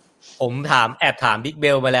ผมแอบถามบิ๊กเบ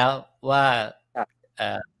ลมาแล้วว่า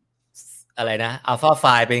อะไรนะอัลฟาไฟ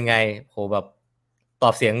ล์เป็นไงโหแบบตอ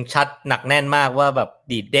บเสียงชัดหนักแน่นมากว่าแบบ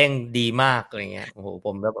ดีดเด้งดีมากอะไรเงี้ยโอ้โหผ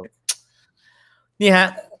มแบบนี่ฮะ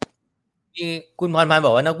มีคุณพรพันธ์บ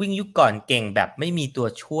อกว่านักวิ่งยุคก่อนเก่งแบบไม่มีตัว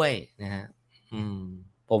ช่วยนะฮะ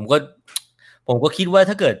ผมก็คิดว่า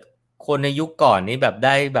ถ้าเกิดคนในยุคก่อนนี้แบบไ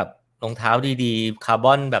ด้แบบรองเท้าดีๆคาร์บ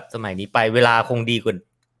อนแบบสมัยนี้ไปเวลาคงดี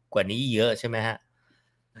กว่านี้เยอะใช่ไหมฮะ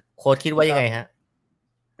โค้ชคิดว่ายังไงฮะ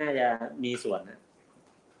น่าจะมีส่วนนะ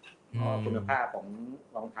คุณภาพของ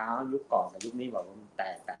รองเท้ายุคก่อนกับยุคนี้บอกว่าแต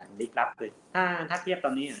กต่างลิบลับเลยถ้าเทียบต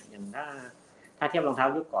อนนี้อย่างถ้าเทียบรองเท้า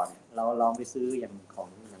ยุคก่อนเราลองไปซื้ออย่าง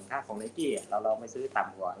ถ้าของ Nike เราลองไปซื้อต่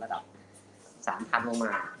ำกว่าระดับ 3,000 ลงม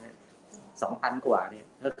า 2,000 กว่าเนี่ย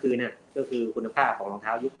ก็คือคุณภาพของรองเท้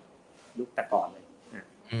ายุคแต่ก่อนเลย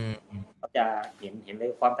เราจะเห็นเล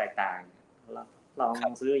ยความแตกต่างลอ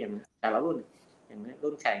งซื้ออย่างแต่ละรุ่นอย่าง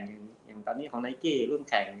รุ่นแข่งอย่างตอนนี้ของ Nike รุ่น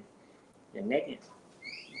แข่งอย่างเน็กเนี่ย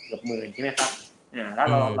เกือบหมื่นใช่ไหมครับแล้ว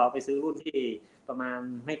เราไปซื้อรุ่นที่ประมาณ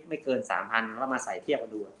ไม่เกิน 3,000 แล้วมาใส่เทียบกั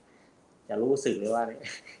นดูจะรู้สึกเลยว่า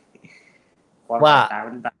ความแตกต่าง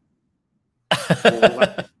มันต่าง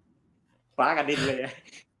ฟ้ากับดินเลย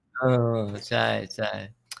ใช่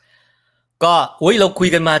ก็เราคุย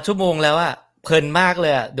กันมาชั่วโมงแล้วอะเพลินมากเล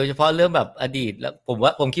ยอะโดยเฉพาะเรื่องแบบอดีตแล้ว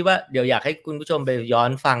ผมคิดว่าเดี๋ยวอยากให้คุณผู้ชมไปย้อ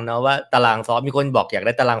นฟังเนาะว่าตารางซ้อมมีคนบอกอยากไ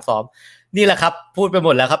ด้ตารางซ้อมนี่แหละครับพูดไปหม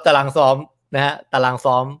ดแล้วครับตารางซ้อมนะฮะตาราง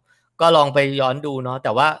ซ้อมก็ลองไปย้อนดูเนาะแ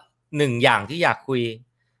ต่ว่าหนึ่งอย่างที่อยากคุย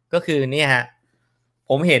ก็คือนี่ฮะ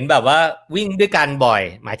ผมเห็นแบบว่าวิ่งด้วยกันบ่อย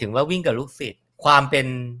หมายถึงว่าวิ่งกับลูกศิษย์ความเป็น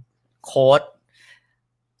โค้ช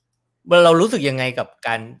เรารู้สึกยังไงกับก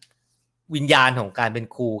ารวิญญาณของการเป็น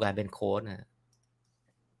ครูการเป็นโค้ชนะ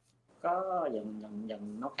ก็อย่าง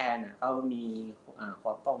นกแพนเขามีคว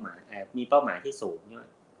ามเป้าหมายมีเป้าหมายที่สูงเนี่ย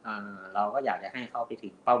เราก็อยากจะให้เขาไปถึ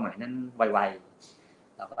งเป้าหมายนั้นไว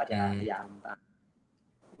ๆเราก็จะพยายาม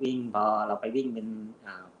วิ่งพอเราไปวิ่งเป็น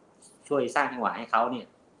ช่วยสร้างจังหวะให้เขาเนี่ย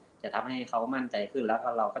จะทำให้เขามั่นใจขึ้นแล้วก็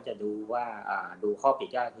เราก็จะดูว่าดูข้อผิด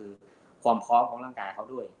ก็คือความพร้อมของร่างกายเขา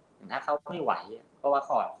ด้วยถ้าเขาไม่ไหวเพราะว่าค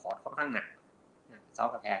อร์ดค่อนข้างหนักซ้อม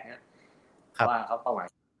กับแพนเนี่ยเพราะว่าเขาเป้าหมาย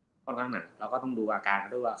ค่อนข้างหนักเราก็ต้องดูอาการ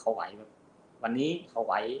ด้วยว่าเขาไหวแบบวันนี้เขาไ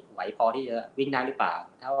หวพอที่จะวิ่งได้หรือเปล่า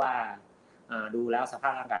ถ้าว่าดูแล้วสภา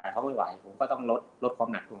พร่างกายเขาไม่ไหวผมก็ต้องลดความ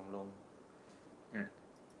หนักลง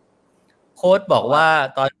โค้ชบอกว่า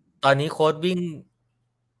ตอนนี้โค้ชวิ่ง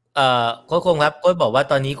โค้ชคงครับโค้ชบอกว่า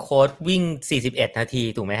ตอนนี้โค้ชวิ่ง41 นาที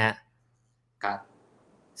ถูกไหมฮะครับ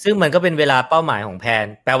ซึ่งมันก็เป็นเวลาเป้าหมายของแพน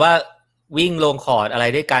แปลว่าวิ่งลงคอร์ดอะไร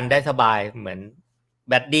ด้วยกันได้สบายเหมือน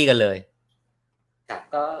แบดดี้กันเลยครับ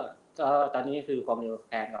ก็ตอนนี้คือความเร็ว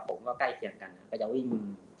แพนกับผมก็ใกล้เคียงกันก็จะวิ่ง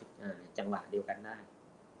จังหวะเดียวกันได้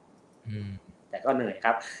แต่ก็เหนื่อยค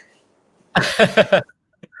รับ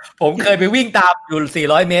ผมเคยไปวิ่งตามอยู่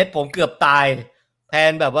400 เมตรผมเกือบตายแพ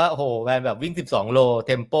นแบบว่าโอ้โหแพนแบบวิ่ง12 โลเ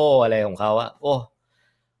ทมโปอะไรของเขาอะโอ้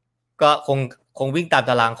ก็คงวิ่งตาม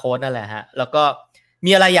ตารางโค้ชนั่นแหละฮะแล้วก็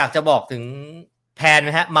มีอะไรอยากจะบอกถึงแพนไหม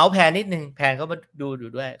ฮะเมาส์แพนนิดนึงแพนเขามาดู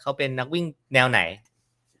ด้วยเขาเป็นนักวิ่งแนวไหน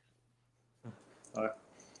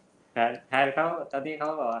แทนเขาตอนนี้เขา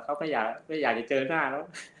บอกว่าเขาไม่อยากจะเจอหน้าแล้ว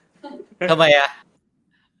ทำไมอ่ะ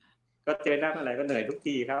ก็เจอหน้าเมื่อไหร่ก็เหนื่อยทุก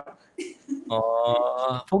ทีครับอ๋อ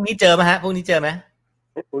พรุ่งนี้เจอไหมฮะพรุ่งนี้เจอไหม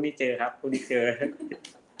พรุ่งนี้เจอครับพรุ่งนี้เจอ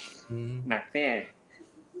หนักแน่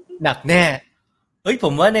หนักแน่เฮ้ยผ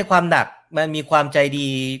มว่าในความหนักมันมีความใจดี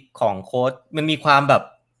ของโค้ชมันมีความแบบ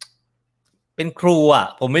เป็นครูอ่ะ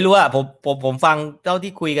ผมไม่รู้อ่ะผมฟังเจ้า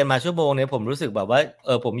ที่คุยกันมาชั่วโมงเนี่ยผมรู้สึกแบบว่า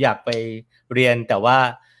ผมอยากไปเรียนแต่ว่า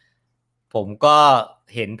ผมก็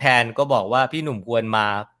เห็นแผนก็บอกว่าพี่หนุ่มควรมา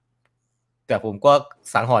แต่ผมก็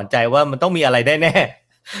สังหรณ์ใจว่ามันต้องมีอะไรได้แน่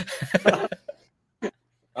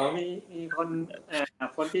มีค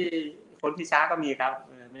นที่ช้าก็มีครับ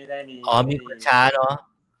ไม่ได้มีมีคนช้าเนาะ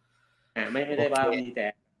ไม่ได้ว่ามีแต่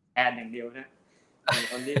แอนอย่างเดียวนะมี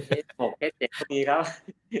คนที่6เพจ7ก็มีครับ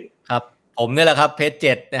ครับผมนี่แหละครับเพจ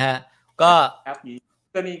7นะฮะก็ครับมี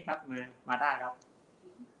ก็นี่ครับมาได้ครับ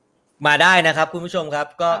มาได้นะครับคุณผู้ชมครับ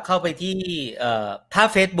ก็เข้าไปที่ถ้า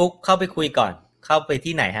Facebook เข้าไปคุยก่อนเข้าไป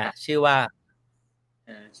ที่ไหนฮะชื่อว่า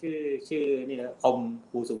ชื่อนี่นะคม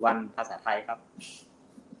ครูสุวรรณภาษาไทยครับ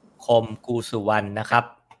คมกูสุวรรณนะครับ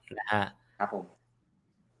นะฮะครับผม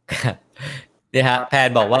เนี่ยฮะแพน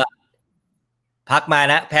บอกว่าพักมา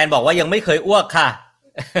นะแพนบอกว่ายังไม่เคยอ้วกค่ะ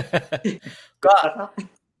ก็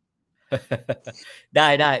ได้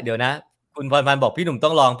เดี๋ยวนะคุณพรพันธ์บอกพี่หนุ่มต้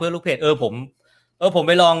องลองเพื่อลูกเพจผมไ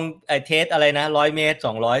ปลองเทสอะไรนะ100 เมตร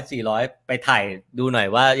200 400ไปถ่ายดูหน่อย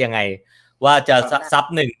ว่ายังไงว่าจะซับ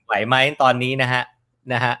1ไหวไหมตอนนี้นะฮะ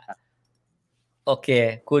โอเค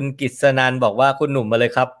คุณกิษนันบอกว่าคุณหนุ่มมาเล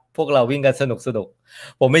ยครับพวกเราวิ่งกันสนุก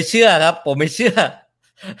ผมไม่เชื่อครับผมไม่เชื่อ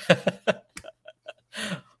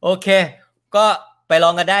โอเคก็ไปล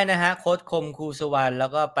องกันได้นะฮะโค้ชคมครูสุวรรณแล้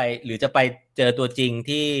วก็ไปหรือจะไปเจอตัวจริง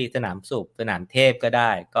ที่สนามสุขสนามเทพก็ได้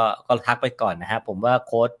ก็ทักไปก่อนนะฮะผมว่า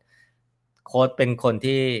โค้ชเป็นคน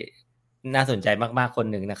ที่น่าสนใจมากๆคน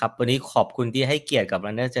หนึ่งนะครับวันนี้ขอบคุณที่ให้เกียรติกับ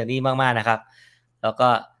Runner Journey มากๆนะครับแล้วก็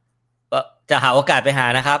จะหาโอกาสไปหา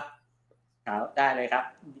นะครับได้เลยครับ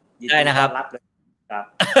ได้นะครับรับเลยครับ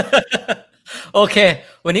โอเค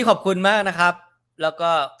วันนี้ขอบคุณมากนะครับแล้วก็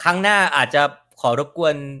ครั้งหน้าอาจจะขอรบกว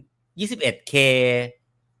น 21K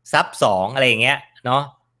ซับ2อะไรอย่างเงี้ยเนาะ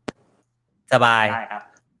สบายได้ครับ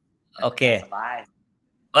โอเคสบาย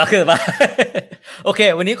ก็คือว่า โอเค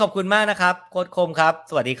วันนี้ขอบคุณมากนะครับโค้ชคมครับ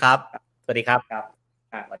สวัสดีครับสวัสดีครับครับ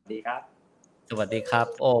สวัสดีครับสวัสดีครับ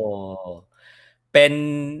โอ้เป็น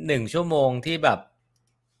1 ชั่วโมงที่แบบ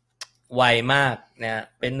ไวมากนะ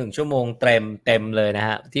เป็น1 ชั่วโมงเต็มเลยนะฮ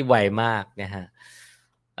ะที่ไวมากนะฮะ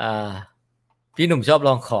พี่หนุ่มชอบล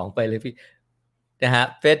องของไปเลยพี่นะฮะ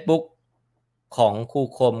Facebook ของครู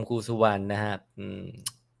คมครูสุวรรณนะฮะ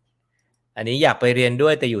อันนี้อยากไปเรียนด้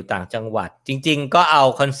วยแต่อยู่ต่างจังหวัดจริงๆก็เอา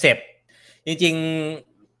คอนเซปต์จริง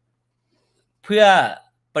ๆเพื่อ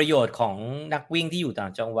ประโยชน์ของนักวิ่งที่อยู่ต่า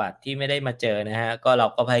งจังหวัดที่ไม่ได้มาเจอนะฮะก็เรา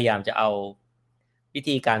ก็พยายามจะเอาวิ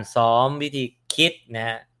ธีการซ้อมวิธีคิดนะฮ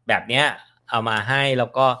ะแบบเนี้ยเอามาให้แล้ว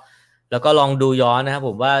ก็ลองดูย้อนนะครับผ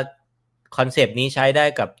มว่าคอนเซปต์นี้ใช้ได้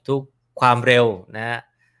กับทุกความเร็วนะฮะ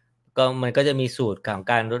ก็มันก็จะมีสูตรของ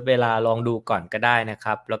การลดเวลาลองดูก่อนก็ได้นะค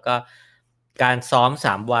รับแล้วก็การซ้อม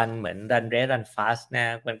3 วันเหมือน Run Rest Run Fast น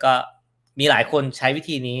ะมันก็มีหลายคนใช้วิ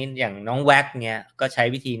ธีนี้อย่างน้องแว็กเนี่ยก็ใช้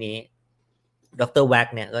วิธีนี้ดร.แว็ก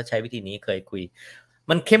เนี่ยก็ใช้วิธีนี้เคยคุย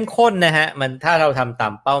มันเข้มข้นนะฮะมันถ้าเราทำตา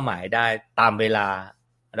มเป้าหมายได้ตามเวลา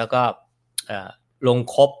แล้วก็ลง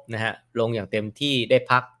ครบนะฮะลงอย่างเต็มที่ได้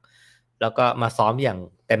พักแล้วก็มาซ้อมอย่าง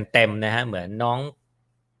เต็มนะฮะเหมือนน้อง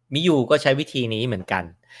มิยูก็ใช้วิธีนี้เหมือนกัน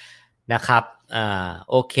นะครับ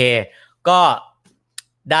โอเคก็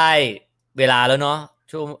ได้เวลาแล้วเนาะ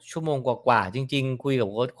ชั่วโมงกว่าๆจริงๆคุยกับ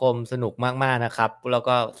โค้ชคมสนุกมากๆนะครับแล้ว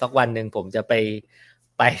ก็สักวันหนึ่งผมจะไป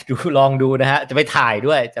ดูลองดูนะฮะจะไปถ่าย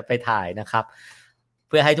ด้วยจะไปถ่ายนะครับเ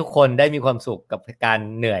พื่อให้ทุกคนได้มีความสุขกับการ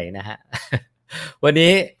เหนื่อยนะฮะ วัน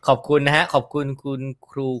นี้ขอบคุณนะฮะขอบคุณคุณค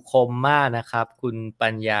รูคมมากนะครับคุณปั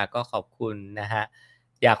ญญาก็ขอบคุณนะฮะ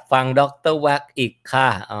อยากฟังดร.แว็กอีกค่ะ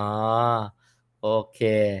โอเค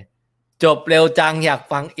จบเร็วจังอยาก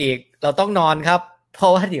ฟังอีกเราต้องนอนครับเพรา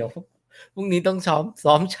ะว่าเดี๋ยวพรุ่งนี้ต้อง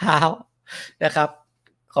ซ้อมเช้านะครับ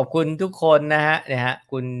ขอบคุณทุกคนนะฮะ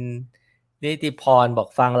คุณนิติพรบอก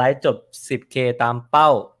ฟังไลฟ์จบ 10K ตามเป้า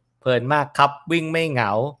เพลินมากครับวิ่งไม่เหง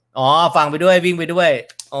าฟังไปด้วยวิ่งไปด้วย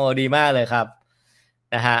ดีมากเลยครับ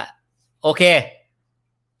นะฮะโอเค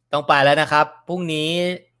ต้องไปแล้วนะครับพรุ่งนี้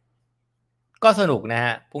ก็สนุกนะฮ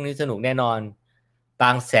ะพรุ่งนี้สนุกแน่นอนบ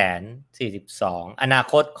างแสน42อนา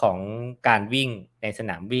คตของการวิ่งในส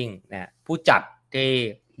นามวิ่งนะผู้จัดที่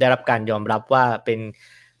ได้รับการยอมรับว่าเป็น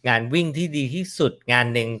งานวิ่งที่ดีที่สุดงาน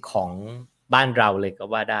หนึ่งของบ้านเราเลยก็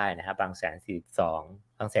ว่าได้นะครับบางแสน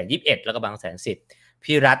42บางแสน21แล้วก็บางแสน10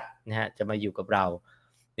พี่รัฐนะฮะจะมาอยู่กับเรา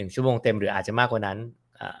 1ชั่วโมงเต็มหรืออาจจะมากกว่านั้น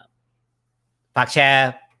ฝากแชร์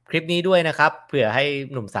คลิปนี้ด้วยนะครับเผื่อให้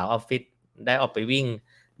หนุ่มสาวออฟฟิศได้ออกไปวิ่ง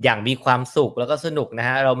อย่างมีความสุขแล้วก็สนุกนะฮ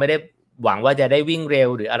ะเราไม่ได้หวังว่าจะได้วิ่งเร็ว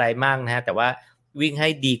หรืออะไรมากนะฮะแต่ว่าวิ่งให้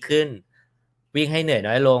ดีขึ้นวิ่งให้เหนื่อย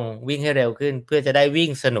น้อยลงวิ่งให้เร็วขึ้นเพื่อจะได้วิ่ง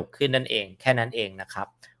สนุกขึ้นนั่นเองแค่นั้นเองนะครับ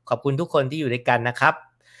ขอบคุณทุกคนที่อยู่ด้วยกันนะครับ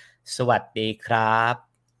สวัสดีครับ